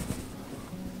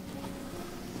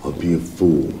 I'll be a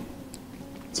fool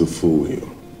to fool you.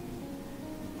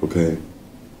 Okay?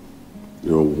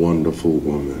 You're a wonderful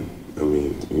woman. I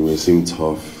mean, you may seem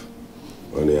tough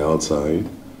on the outside,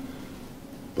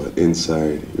 but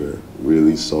inside you're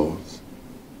really soft.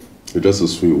 You're just a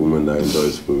sweet woman that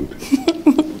enjoys food.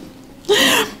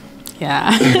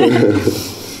 Yeah.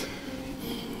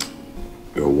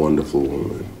 You're a wonderful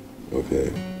woman,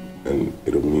 okay? And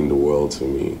it'll mean the world to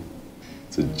me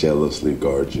to jealously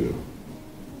guard you.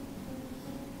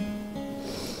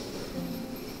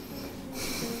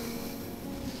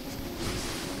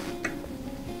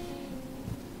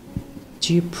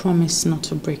 Do you promise not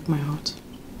to break my heart?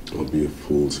 I'll be a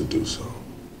fool to do so,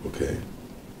 okay?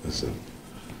 Listen,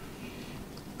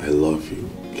 I love you,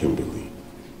 Kimberly.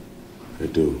 I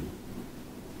do.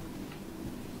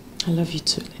 I love you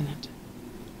too, Leonard.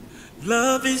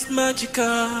 Love is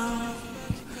magical,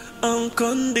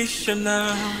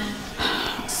 unconditional,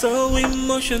 so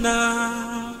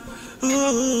emotional.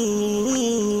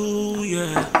 Ooh,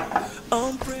 yeah.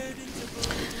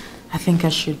 Unpredictable. I think I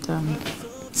should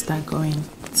start going.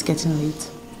 It's getting late.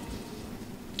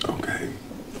 Okay.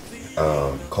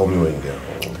 Call me when you get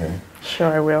home, okay?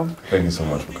 Sure, I will. Thank you so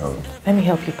much for coming. Let me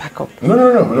help you pack up. No.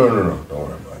 Don't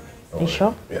worry about it. Are you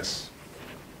sure? Yes.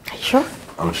 Are you sure?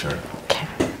 I'm sure. Okay.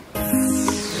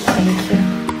 Thank you.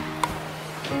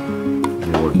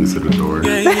 You walk you to the door.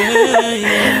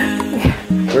 Yeah.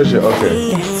 Where's your, okay.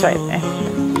 Yes, it's right there.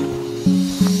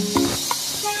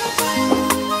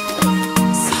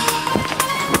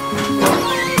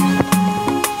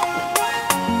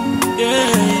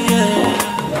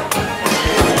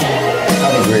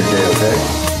 Have a great day, okay?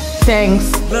 Thanks.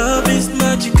 Love is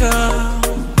magical,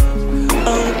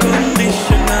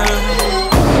 unconditional,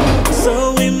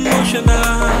 so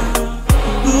emotional.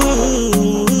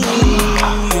 Ooh,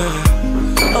 yeah.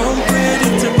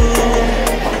 Unpredictable.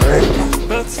 Right.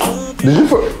 That's so Did you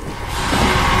for...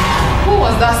 Who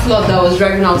was that slut that was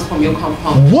driving out from your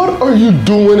compound? What are you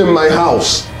doing in my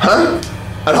house? Huh?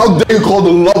 And how dare you call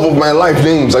the love of my life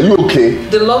names? Are you okay?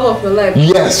 The love of your life?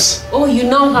 Yes. Oh, you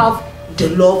now have the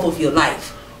love of your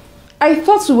life. I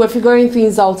thought we were figuring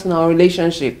things out in our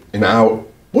relationship. In our...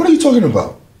 What are you talking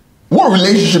about? What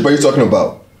relationship are you talking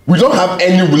about? We don't have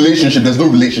any relationship. There's no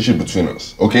relationship between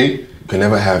us, okay? You can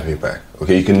never have me back,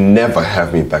 okay? You can never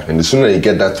have me back. And the sooner you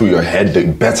get that through your head, the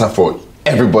better for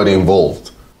everybody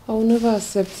involved. I will never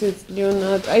accept it,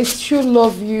 Leonard. I still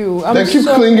love you. Then keep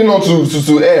clinging on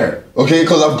to air, okay?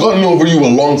 Because I've gotten over you a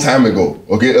long time ago,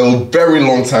 okay? A very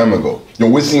long time ago. You're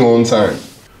wasting your own time.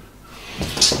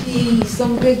 Please,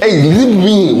 I'm begging. Hey, leave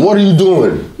me. What are you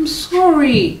doing? I'm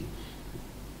sorry.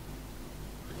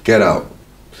 Get out.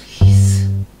 Please.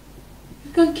 You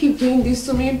can't keep doing this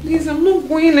to me. Please, I'm not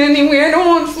going anywhere. I don't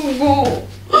want to go.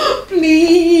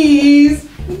 Please.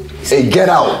 Hey, get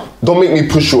out. Don't make me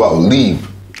push you out. Leave.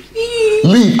 Please.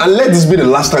 Leave. And let this be the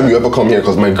last time you ever come here,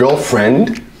 because my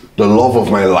girlfriend, the love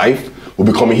of my life, will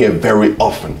be coming here very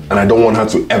often. And I don't want her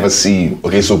to ever see you.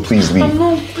 Okay, so please leave. I'm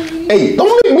not going. Hey,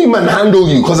 don't make me manhandle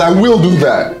you, because I will do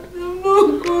that. I'm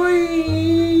not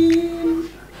going.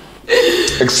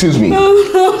 Excuse me.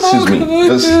 Excuse me.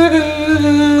 Just,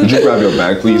 could you grab your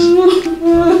bag, please?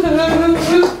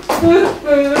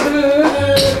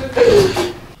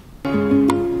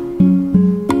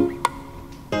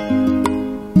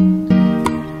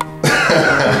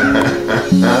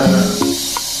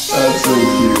 That's so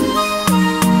cute.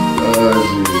 Oh,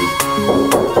 jeez.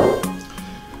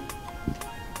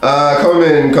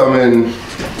 Come in.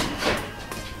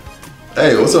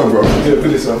 Hey, what's up, bro? Yeah,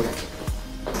 really, sir.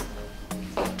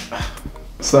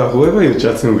 Sir, whoever you're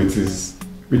chatting with is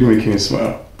really making me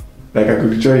smile. Like I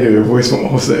could try to hear your voice from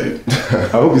outside. I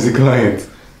hope it's a client.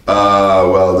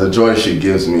 Well, the joy she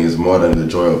gives me is more than the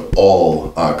joy of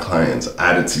all our clients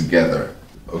added together.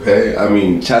 Okay? I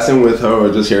mean, chatting with her or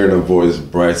just hearing her voice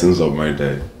brightens up my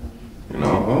day. You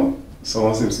know?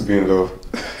 Someone seems to be in love.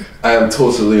 I am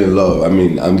totally in love. I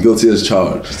mean, I'm guilty as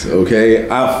charged. Okay?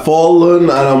 I've fallen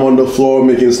and I'm on the floor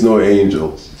making snow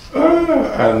angels.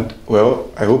 And, well,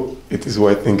 I hope it is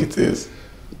what I think it is.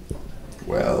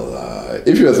 Well,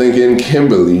 if you're thinking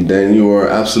Kimberly, then you are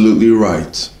absolutely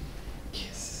right.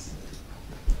 Yes.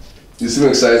 You seem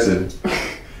excited.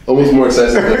 Almost more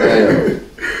excited than I am.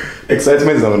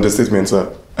 Excitement is an understatement,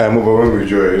 sir. I am overwhelmed with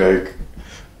joy. Like,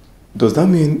 does that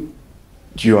mean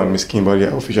you and Miss Kimberly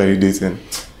are officially dating?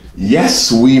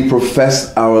 Yes, we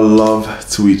profess our love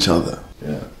to each other.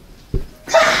 Yeah.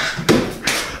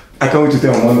 I can't wait to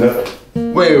tell Amanda.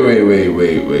 Wait.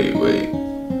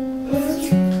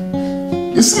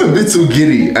 You seem a bit too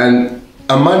giddy, and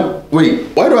wait,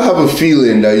 why do I have a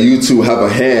feeling that you two have a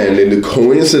hand in the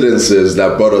coincidences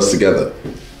that brought us together?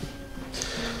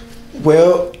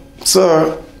 Well,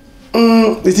 sir,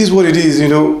 it is what it is, you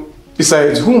know.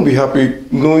 Besides, who will be happy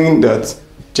knowing that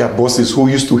their bosses who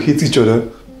used to hate each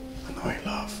other are now in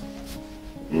love?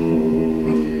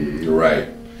 Right.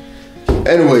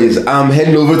 Anyways, I'm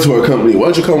heading over to our company. Why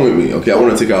don't you come with me? Okay, I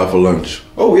want to take her out for lunch.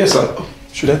 Oh, yes, sir.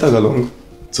 Should I tag along?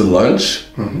 To lunch?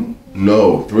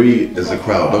 No, 3 is a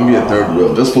crowd. Don't be a third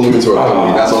wheel. Just follow me to our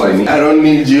company. That's all I need. I don't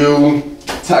need you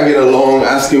tagging along,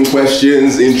 asking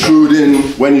questions, intruding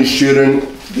when you shouldn't.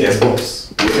 Yes, boss.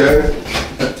 Okay?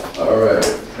 All right.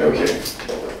 Okay.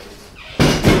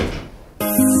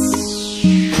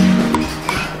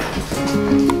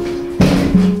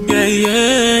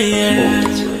 Yeah.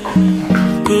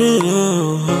 Ooh.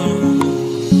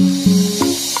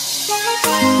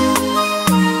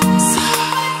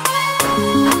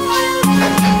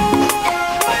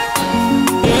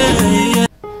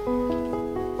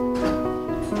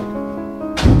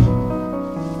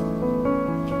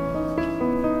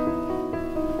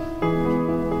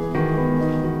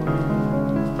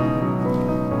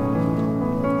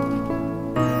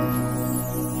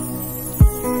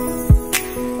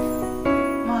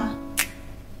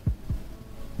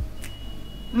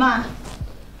 Ma.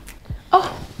 Oh,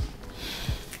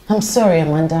 I'm sorry,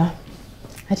 Amanda.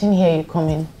 I didn't hear you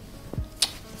coming.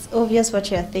 It's obvious what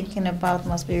you're thinking about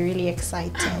must be really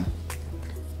exciting.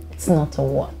 It's not a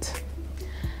what.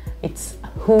 It's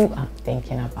who I'm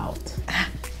thinking about.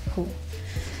 Who?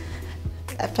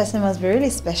 That person must be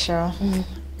really special.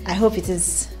 I hope it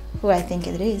is who I think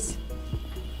it is.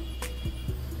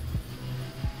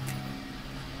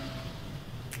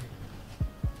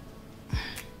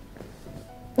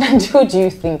 And who do you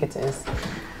think it is?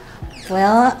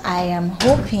 Well, I am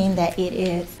hoping that it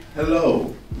is.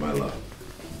 Hello, my love.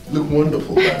 You look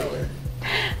wonderful, by the way.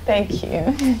 Thank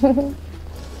you.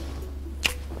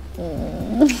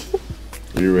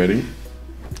 Are you ready?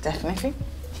 Definitely.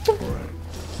 All right.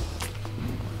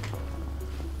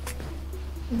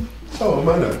 Oh,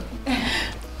 Amanda.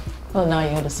 Well, now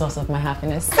you're the source of my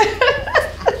happiness.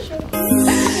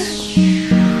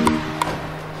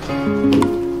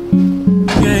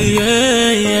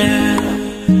 Yeah.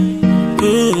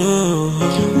 Ooh.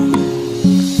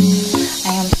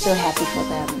 I am so happy for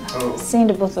them. Seeing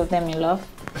the both of them in love.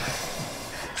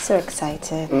 so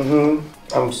excited.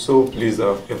 I'm so pleased that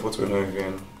our efforts were not in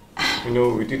vain. You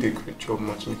know, we did a great job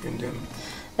matchmaking them.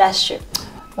 That's true.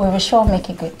 We will sure make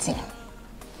a good team.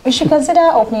 We should consider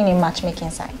opening a matchmaking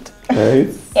site. Right?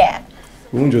 Yeah.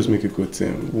 We won't just make a good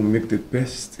team, we'll make the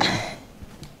best team.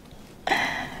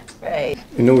 Right.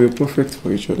 You know, we're perfect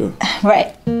for each other.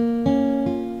 Right.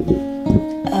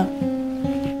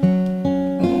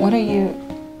 What are you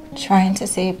trying to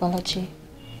say, Bolaji?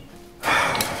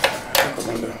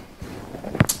 Commander.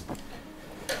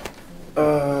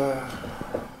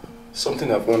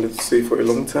 Something I've wanted to say for a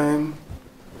long time.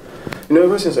 You know,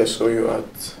 ever since I saw you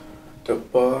at the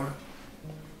bar,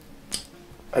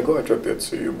 I got attracted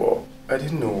to you, but I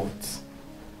didn't know what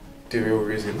the real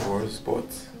reason was, but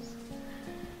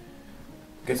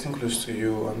getting close to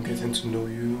you, I'm getting to know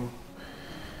you.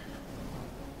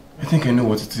 I think I know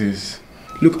what it is.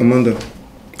 Look, Amanda,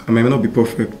 I might not be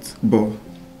perfect, but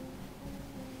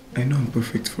I know I'm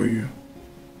perfect for you.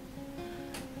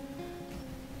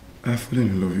 I've fallen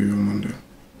in love with you, Amanda.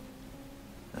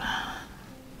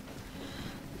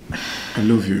 I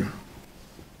love you.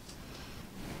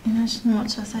 You know, as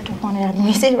much as I don't want to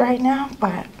admit it right now,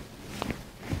 but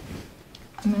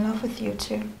I'm in love with you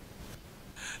too.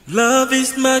 Love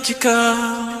is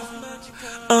magical,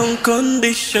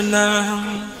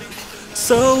 unconditional,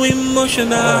 so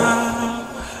emotional.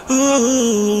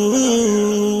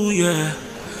 Ooh, yeah,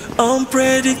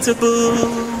 unpredictable,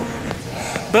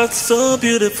 but so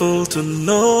beautiful to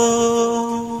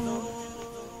know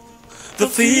the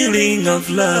feeling of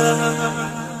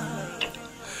love.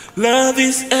 Love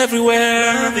is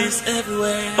everywhere. Love is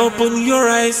everywhere. Open your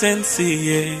eyes and see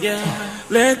it. Yeah.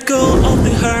 Let go of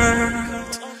the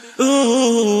hurt.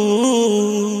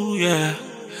 Ooh, yeah.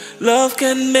 Love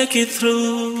can make it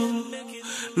through.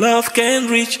 Love can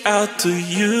reach out to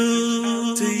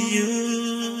you.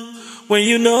 When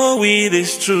you know it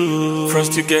is true.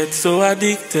 First you get so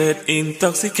addicted,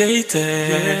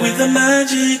 intoxicated with the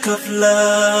magic of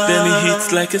love. Then it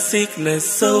hits like a sickness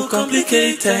so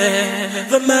complicated.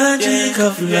 The magic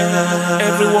of love.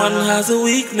 Everyone has a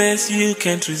weakness, you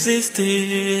can't resist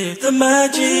it. The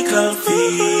magical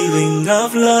feeling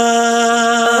of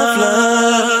love.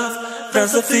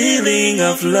 That's the feeling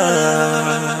of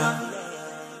love.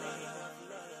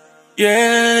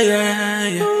 Yeah, yeah,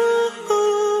 yeah.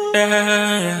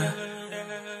 Yeah.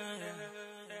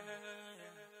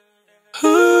 Ooh,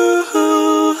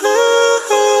 ooh, ooh,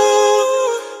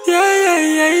 yeah,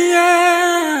 yeah,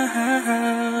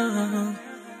 yeah.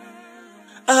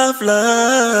 Of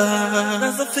love.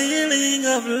 That's the feeling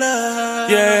of love.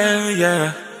 Yeah,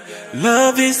 yeah.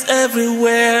 Love is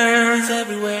everywhere. It's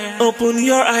everywhere. Open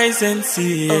your eyes and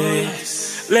see it.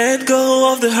 Yes. Let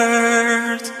go of the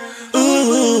hurt.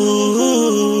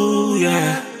 Ooh,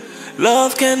 yeah.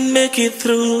 Love can make it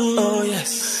through. Oh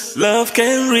yes. Love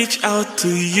can reach out to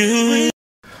you.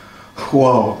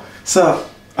 Wow. Sir,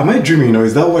 am I dreaming or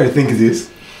is that what I think it is?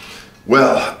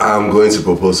 Well, I'm going to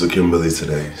propose to Kimberly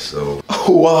today, so...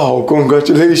 Wow,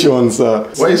 congratulations, sir.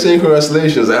 Why are you saying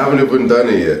congratulations? I haven't even done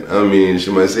it yet. I mean,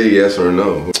 she might say yes or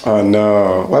no. Oh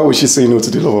no, why would she say no to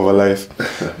the love of her life?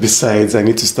 Besides, I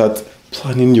need to start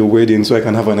planning your wedding so I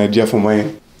can have an idea for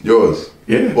mine. Yours?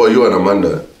 Yeah. Well, you and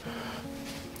Amanda?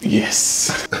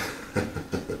 Yes.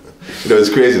 You know,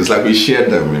 it's crazy. It's like we shared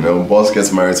them, you know. Boss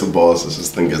gets married to boss,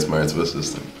 assistant gets married to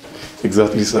assistant.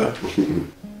 Exactly, sir.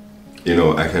 You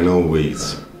know, I cannot wait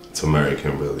to marry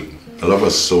Kimberly. I love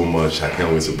her so much, I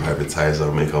can't wait to privatize her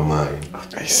and make her mine.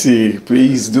 I see.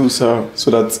 Please do, sir, so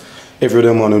that every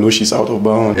other man will know she's out of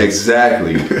bounds.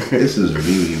 Exactly. This is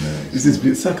really nice. This is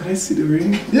beautiful. Sir, can I see the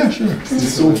ring? Yeah, sure. This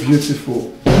is so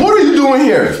beautiful. What are you doing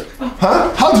here? Huh?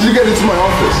 How did you get into my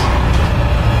office?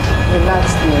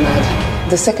 Relax, Leonard.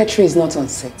 The secretary is not on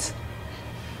set.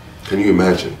 Can you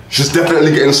imagine? She's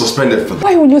definitely getting suspended for that.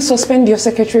 Why would you suspend your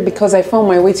secretary because I found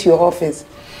my way to your office?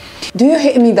 Do you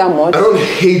hate me that much? I don't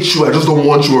hate you, I just don't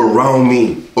want you around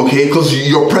me, okay? Because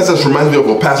your presence reminds me of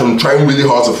a past I'm trying really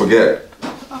hard to forget.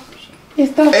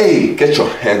 Is that... Hey, get your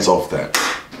hands off that.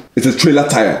 It's a trailer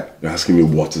tire. You're asking me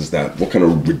what is that? What kind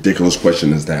of ridiculous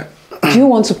question is that? Do you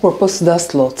want to propose to that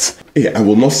slut? Hey, I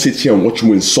will not sit here and watch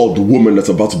you insult the woman that's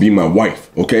about to be my wife,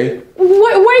 okay?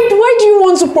 Why do you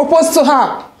want to propose to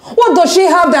her? What does she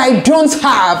have that I don't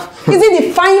have? Is it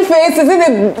the fine face? Is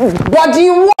it the body?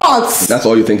 What? That's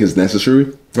all you think is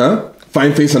necessary? Huh?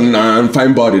 Fine face and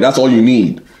fine body, that's all you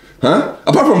need? Huh?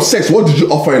 Apart from sex, what did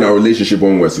you offer in our relationship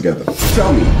when we were together?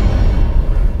 Tell me.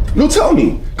 No, tell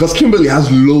me. Because Kimberly has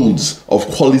loads of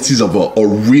qualities of a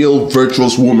real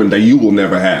virtuous woman that you will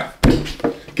never have.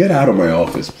 Get out of my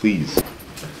office, please.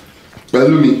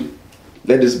 Belumi,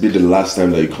 let this be the last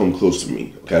time that you come close to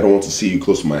me. Okay, I don't want to see you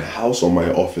close to my house or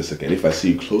my office again. If I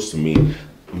see you close to me,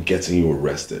 I'm getting you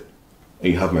arrested.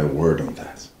 And you have my word on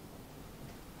that.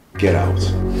 Get out.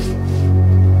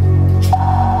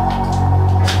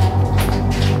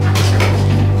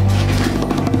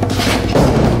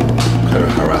 What kind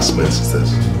of harassment is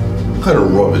this? What kind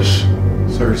of rubbish?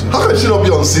 Sorry, sir. How can she not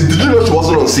be on seat? Did you know she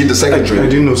wasn't on seat, the secretary? I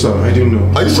didn't know, sir. I didn't know.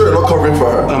 Are you sure you're not covering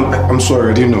for her? I'm sorry.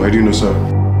 I didn't know,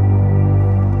 sir.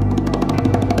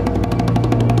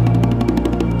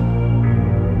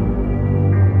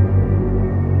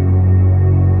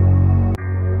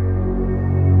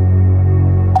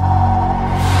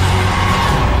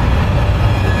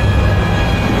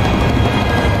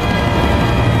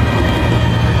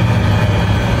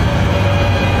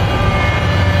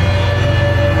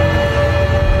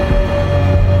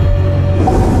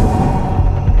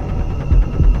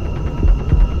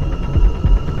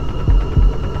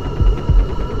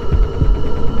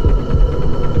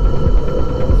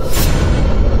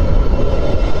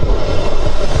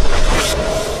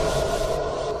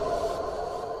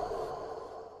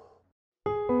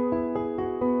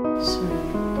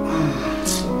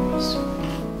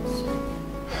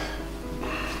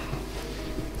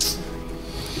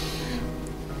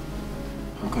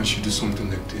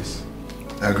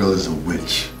 That girl is a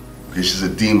witch. Okay, she's a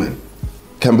demon.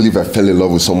 Can't believe I fell in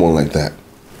love with someone like that.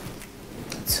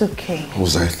 It's okay. What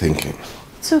was I thinking?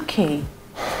 It's okay.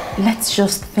 Let's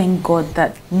just thank God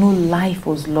that no life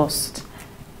was lost.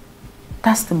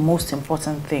 That's the most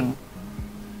important thing.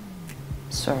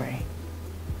 Sorry.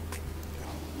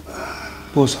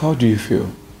 Boss, how do you feel?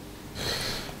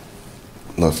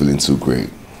 Not feeling too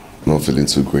great. Not feeling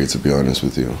too great, to be honest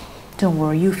with you. Don't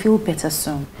worry, you'll feel better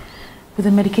soon. With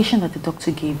the medication that the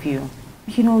doctor gave you,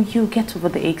 you know, you'll get over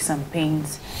the aches and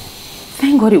pains.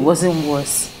 Thank God it wasn't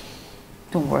worse.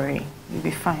 Don't worry, you'll be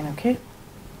fine, okay?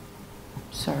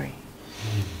 Sorry.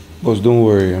 Boss, don't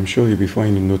worry. I'm sure you'll be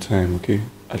fine in no time, okay?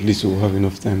 At least we'll have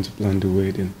enough time to plan the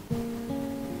wedding.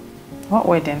 What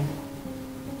wedding?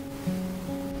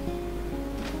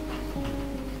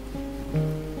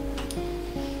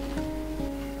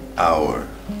 Our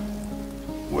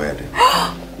wedding.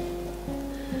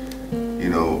 You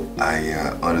know,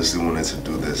 I honestly wanted to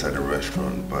do this at a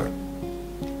restaurant, but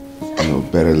you know,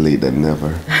 better late than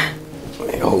never.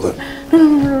 Wait, hold on.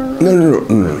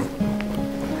 No.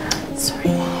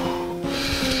 Sorry.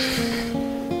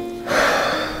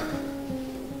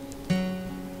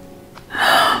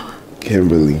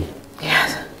 Kimberly.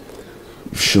 Yes.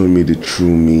 You've shown me the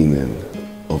true meaning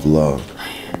of love.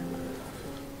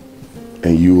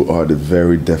 And you are the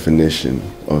very definition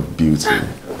of beauty.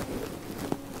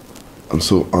 I'm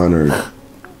so honored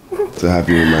to have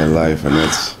you in my life, and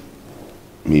that's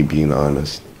me being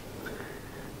honest.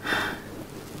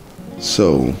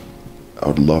 So, I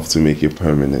would love to make it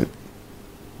permanent.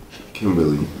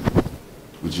 Kimberly,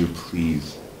 would you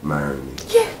please marry me?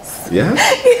 Yes. Yeah?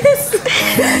 Yes.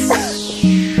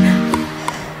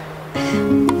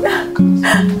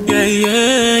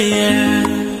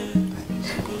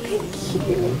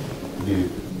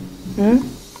 Yeah.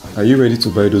 Are you ready to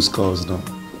buy those cows now?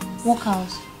 What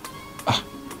cows?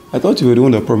 I thought you were the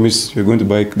one that promised you were going to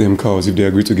buy them cows if they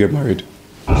agree to get married.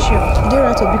 Sure. Did they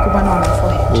write a big Kubana on my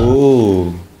forehead?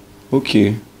 Oh,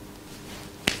 okay.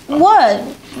 What?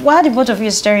 Why are the both of you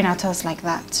staring at us like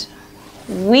that?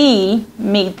 We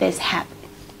made this happen.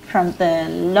 From the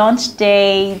launch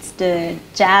dates, the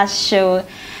jazz show,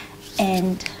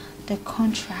 and the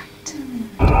contract.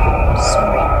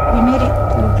 Sorry, we made it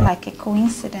look like a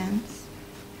coincidence.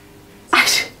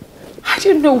 I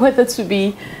don't know whether to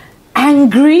be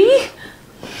angry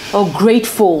or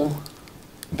grateful.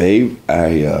 Babe,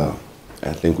 I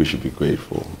think we should be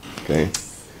grateful, okay?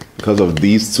 Because of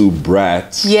these two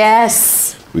brats.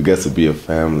 Yes. We get to be a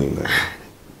family now.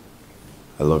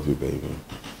 I love you, baby.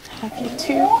 I love you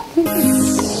too.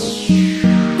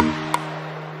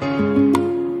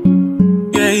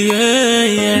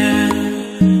 Yeah.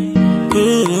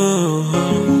 Ooh.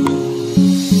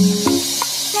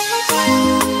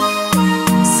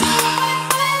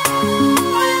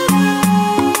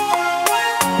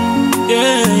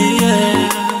 Yeah.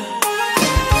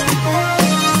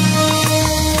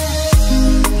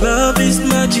 Love is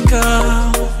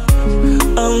magical,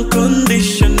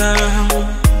 unconditional,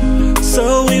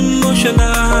 so emotional.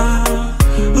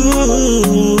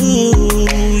 Ooh,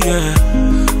 yeah.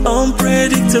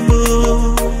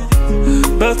 Unpredictable,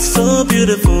 but so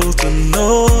beautiful to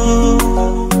know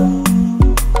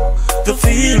the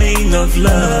feeling of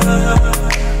love.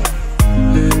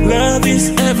 Love is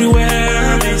everywhere.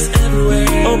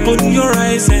 Open your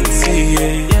eyes and see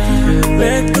it.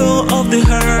 Let go of the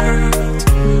hurt.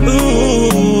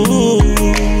 Ooh,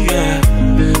 yeah.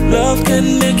 Love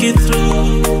can make it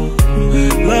through.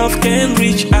 Love can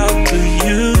reach out to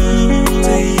you.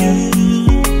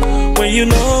 When you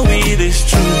know it is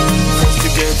true, you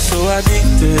get so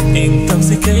addicted,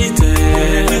 intoxicated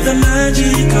with the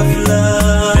magic of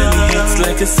love. And it's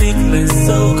like a sickness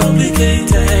so complicated.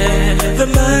 The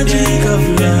magic of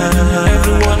love.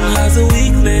 Everyone has a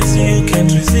weakness, you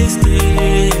can't resist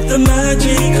it. The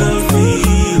magical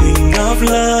feeling of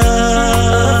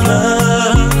love.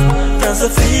 That's the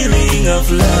feeling of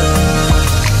love.